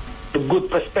 the good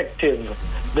perspective,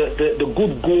 the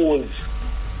good goals,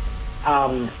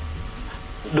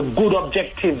 the good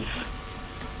objectives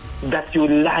that you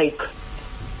like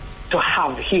to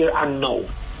have here and now.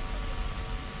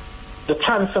 The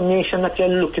transformation that you're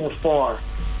looking for,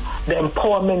 the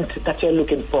empowerment that you're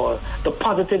looking for, the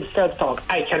positive self-talk.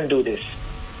 I can do this.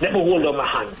 Let me hold on my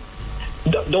hand.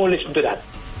 Don't listen to that.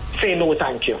 Say no,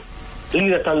 thank you.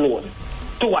 Leave it alone.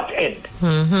 To what end?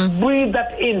 Breathe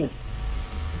that in.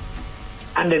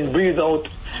 And then breathe out.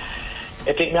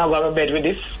 You think now I'm going to bed with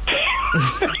this?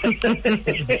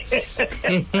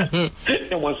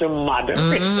 You want some mad.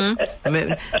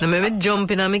 Let me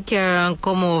jump in my car and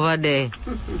come over there.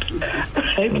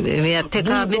 Me I take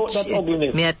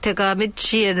off my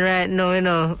chain right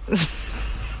now,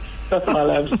 That's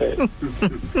all I'm saying.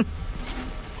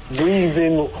 Breathe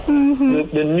in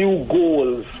the new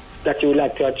goals that you would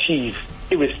like to achieve,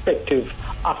 irrespective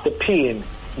of the pain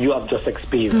you have just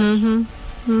experienced.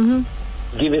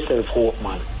 Give yourself hope,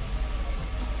 man.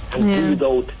 And breathe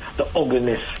out the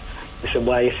ugliness. This is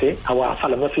why you say, I want to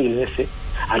follow my feelings, you see.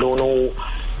 I don't know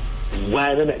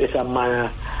why I make this a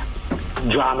man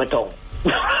draw me tongue.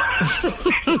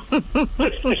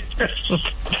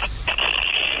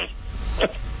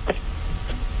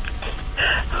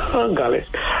 Oh, golly.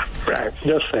 Right,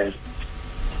 just saying.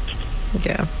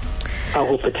 Yeah. I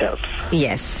hope it helps.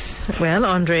 Yes. Well,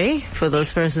 Andre, for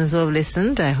those persons who have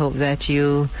listened, I hope that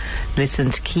you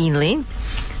listened keenly.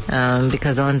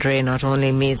 Because Andre not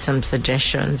only made some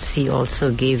suggestions, he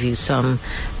also gave you some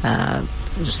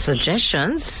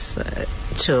suggestions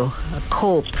to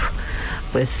cope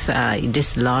with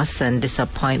this loss and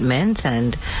disappointment,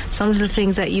 and some little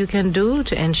things that you can do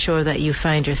to ensure that you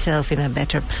find yourself in a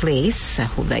better place. I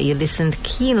hope that you listened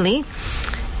keenly,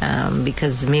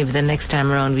 because maybe the next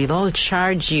time around we'll all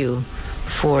charge you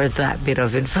for that bit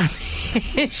of information.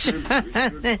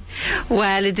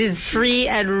 While it is free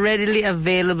and readily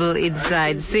available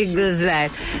inside Singles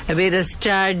Live, I may just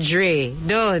charge Dre.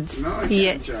 Don't. No, I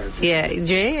can't charge you. Yeah,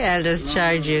 Dre, I'll just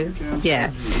charge you.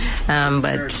 Yeah.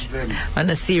 But on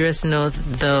a serious note,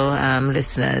 though,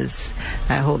 listeners,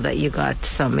 I hope that you got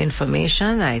some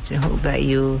information. I hope that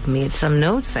you made some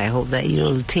notes. I hope that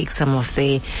you'll take some of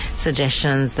the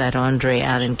suggestions that Andre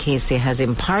Allen Casey has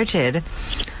imparted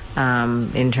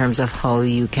in terms of how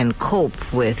you can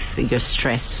cope with your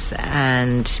stress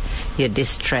and your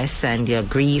distress and your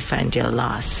grief and your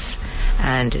loss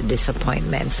and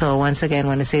disappointment. So once again, I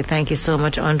want to say thank you so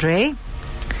much, Andre.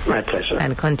 My pleasure.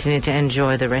 And continue to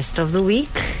enjoy the rest of the week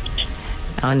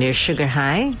on your sugar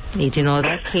high, eating all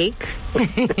that cake.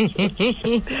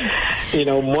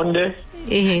 Monday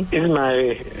is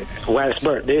my wife's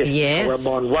birthday. Yes. We're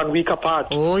born 1 week apart.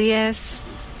 Oh, yes.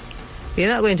 You're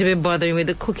not going to be bothering with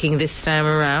the cooking this time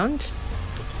around?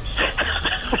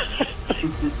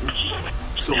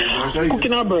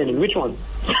 Cooking or burning? Which one?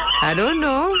 I don't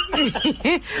know.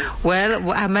 Well,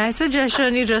 my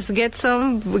suggestion, you just get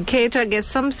someone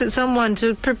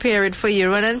to prepare it for you.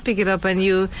 Run and pick it up, and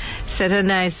you set a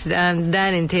nice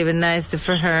dining table nicely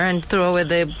for her and throw away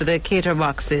the cater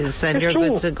boxes, and you're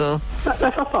good to go.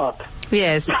 That's a thought.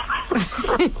 Yes.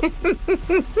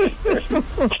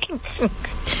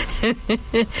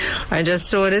 I just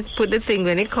put the thing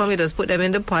when it comes, you just put them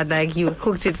in the pot like you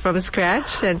cooked it from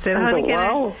scratch and said, honey, can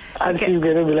wow. And she's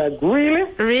going to be like, really?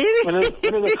 Really? When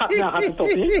it's hot now, hot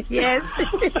topic. Yes.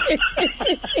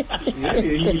 Yeah,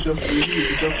 you heat it up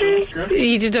from scratch.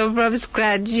 Eat it up from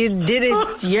scratch. You did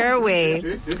it your way.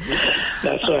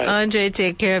 That's right. Andre,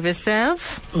 take care of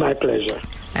yourself. My pleasure.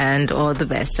 And all the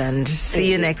best. And see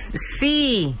you next.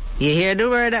 See. You hear the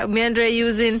word that me and Andre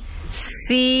using?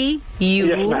 See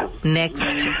you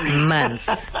next month.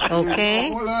 Okay?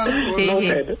 Hold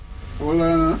on. Hold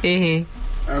on.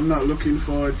 I'm not looking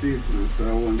forward to it, so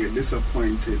I won't get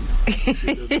disappointed if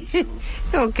it doesn't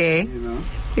show. Okay.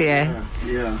 Yeah.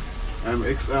 Yeah. What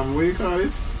do you call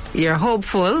it? You're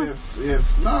hopeful.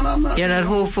 Yes. No, I'm not. You're not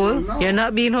hopeful? No. You're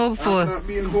not being hopeful? I'm not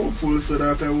being hopeful so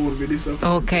that I won't be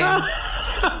disappointed.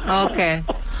 Okay.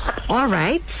 All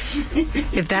right.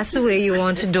 If that's the way you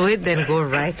want to do it, then go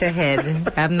right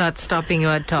ahead. I'm not stopping you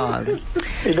at all.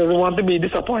 He doesn't want to be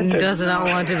disappointed. Does not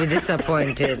want to be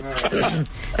disappointed.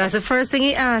 That's the first thing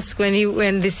he asked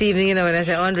when this evening, when I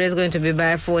said Andre is going to be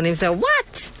by phone, he said,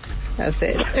 what? That's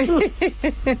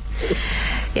it.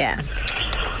 Yeah.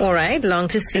 All right. Long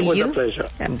to see you. It was a pleasure.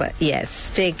 But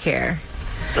yes, take care.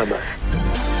 Bye-bye.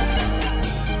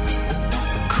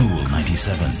 Cool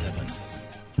 97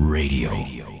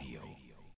 Radio.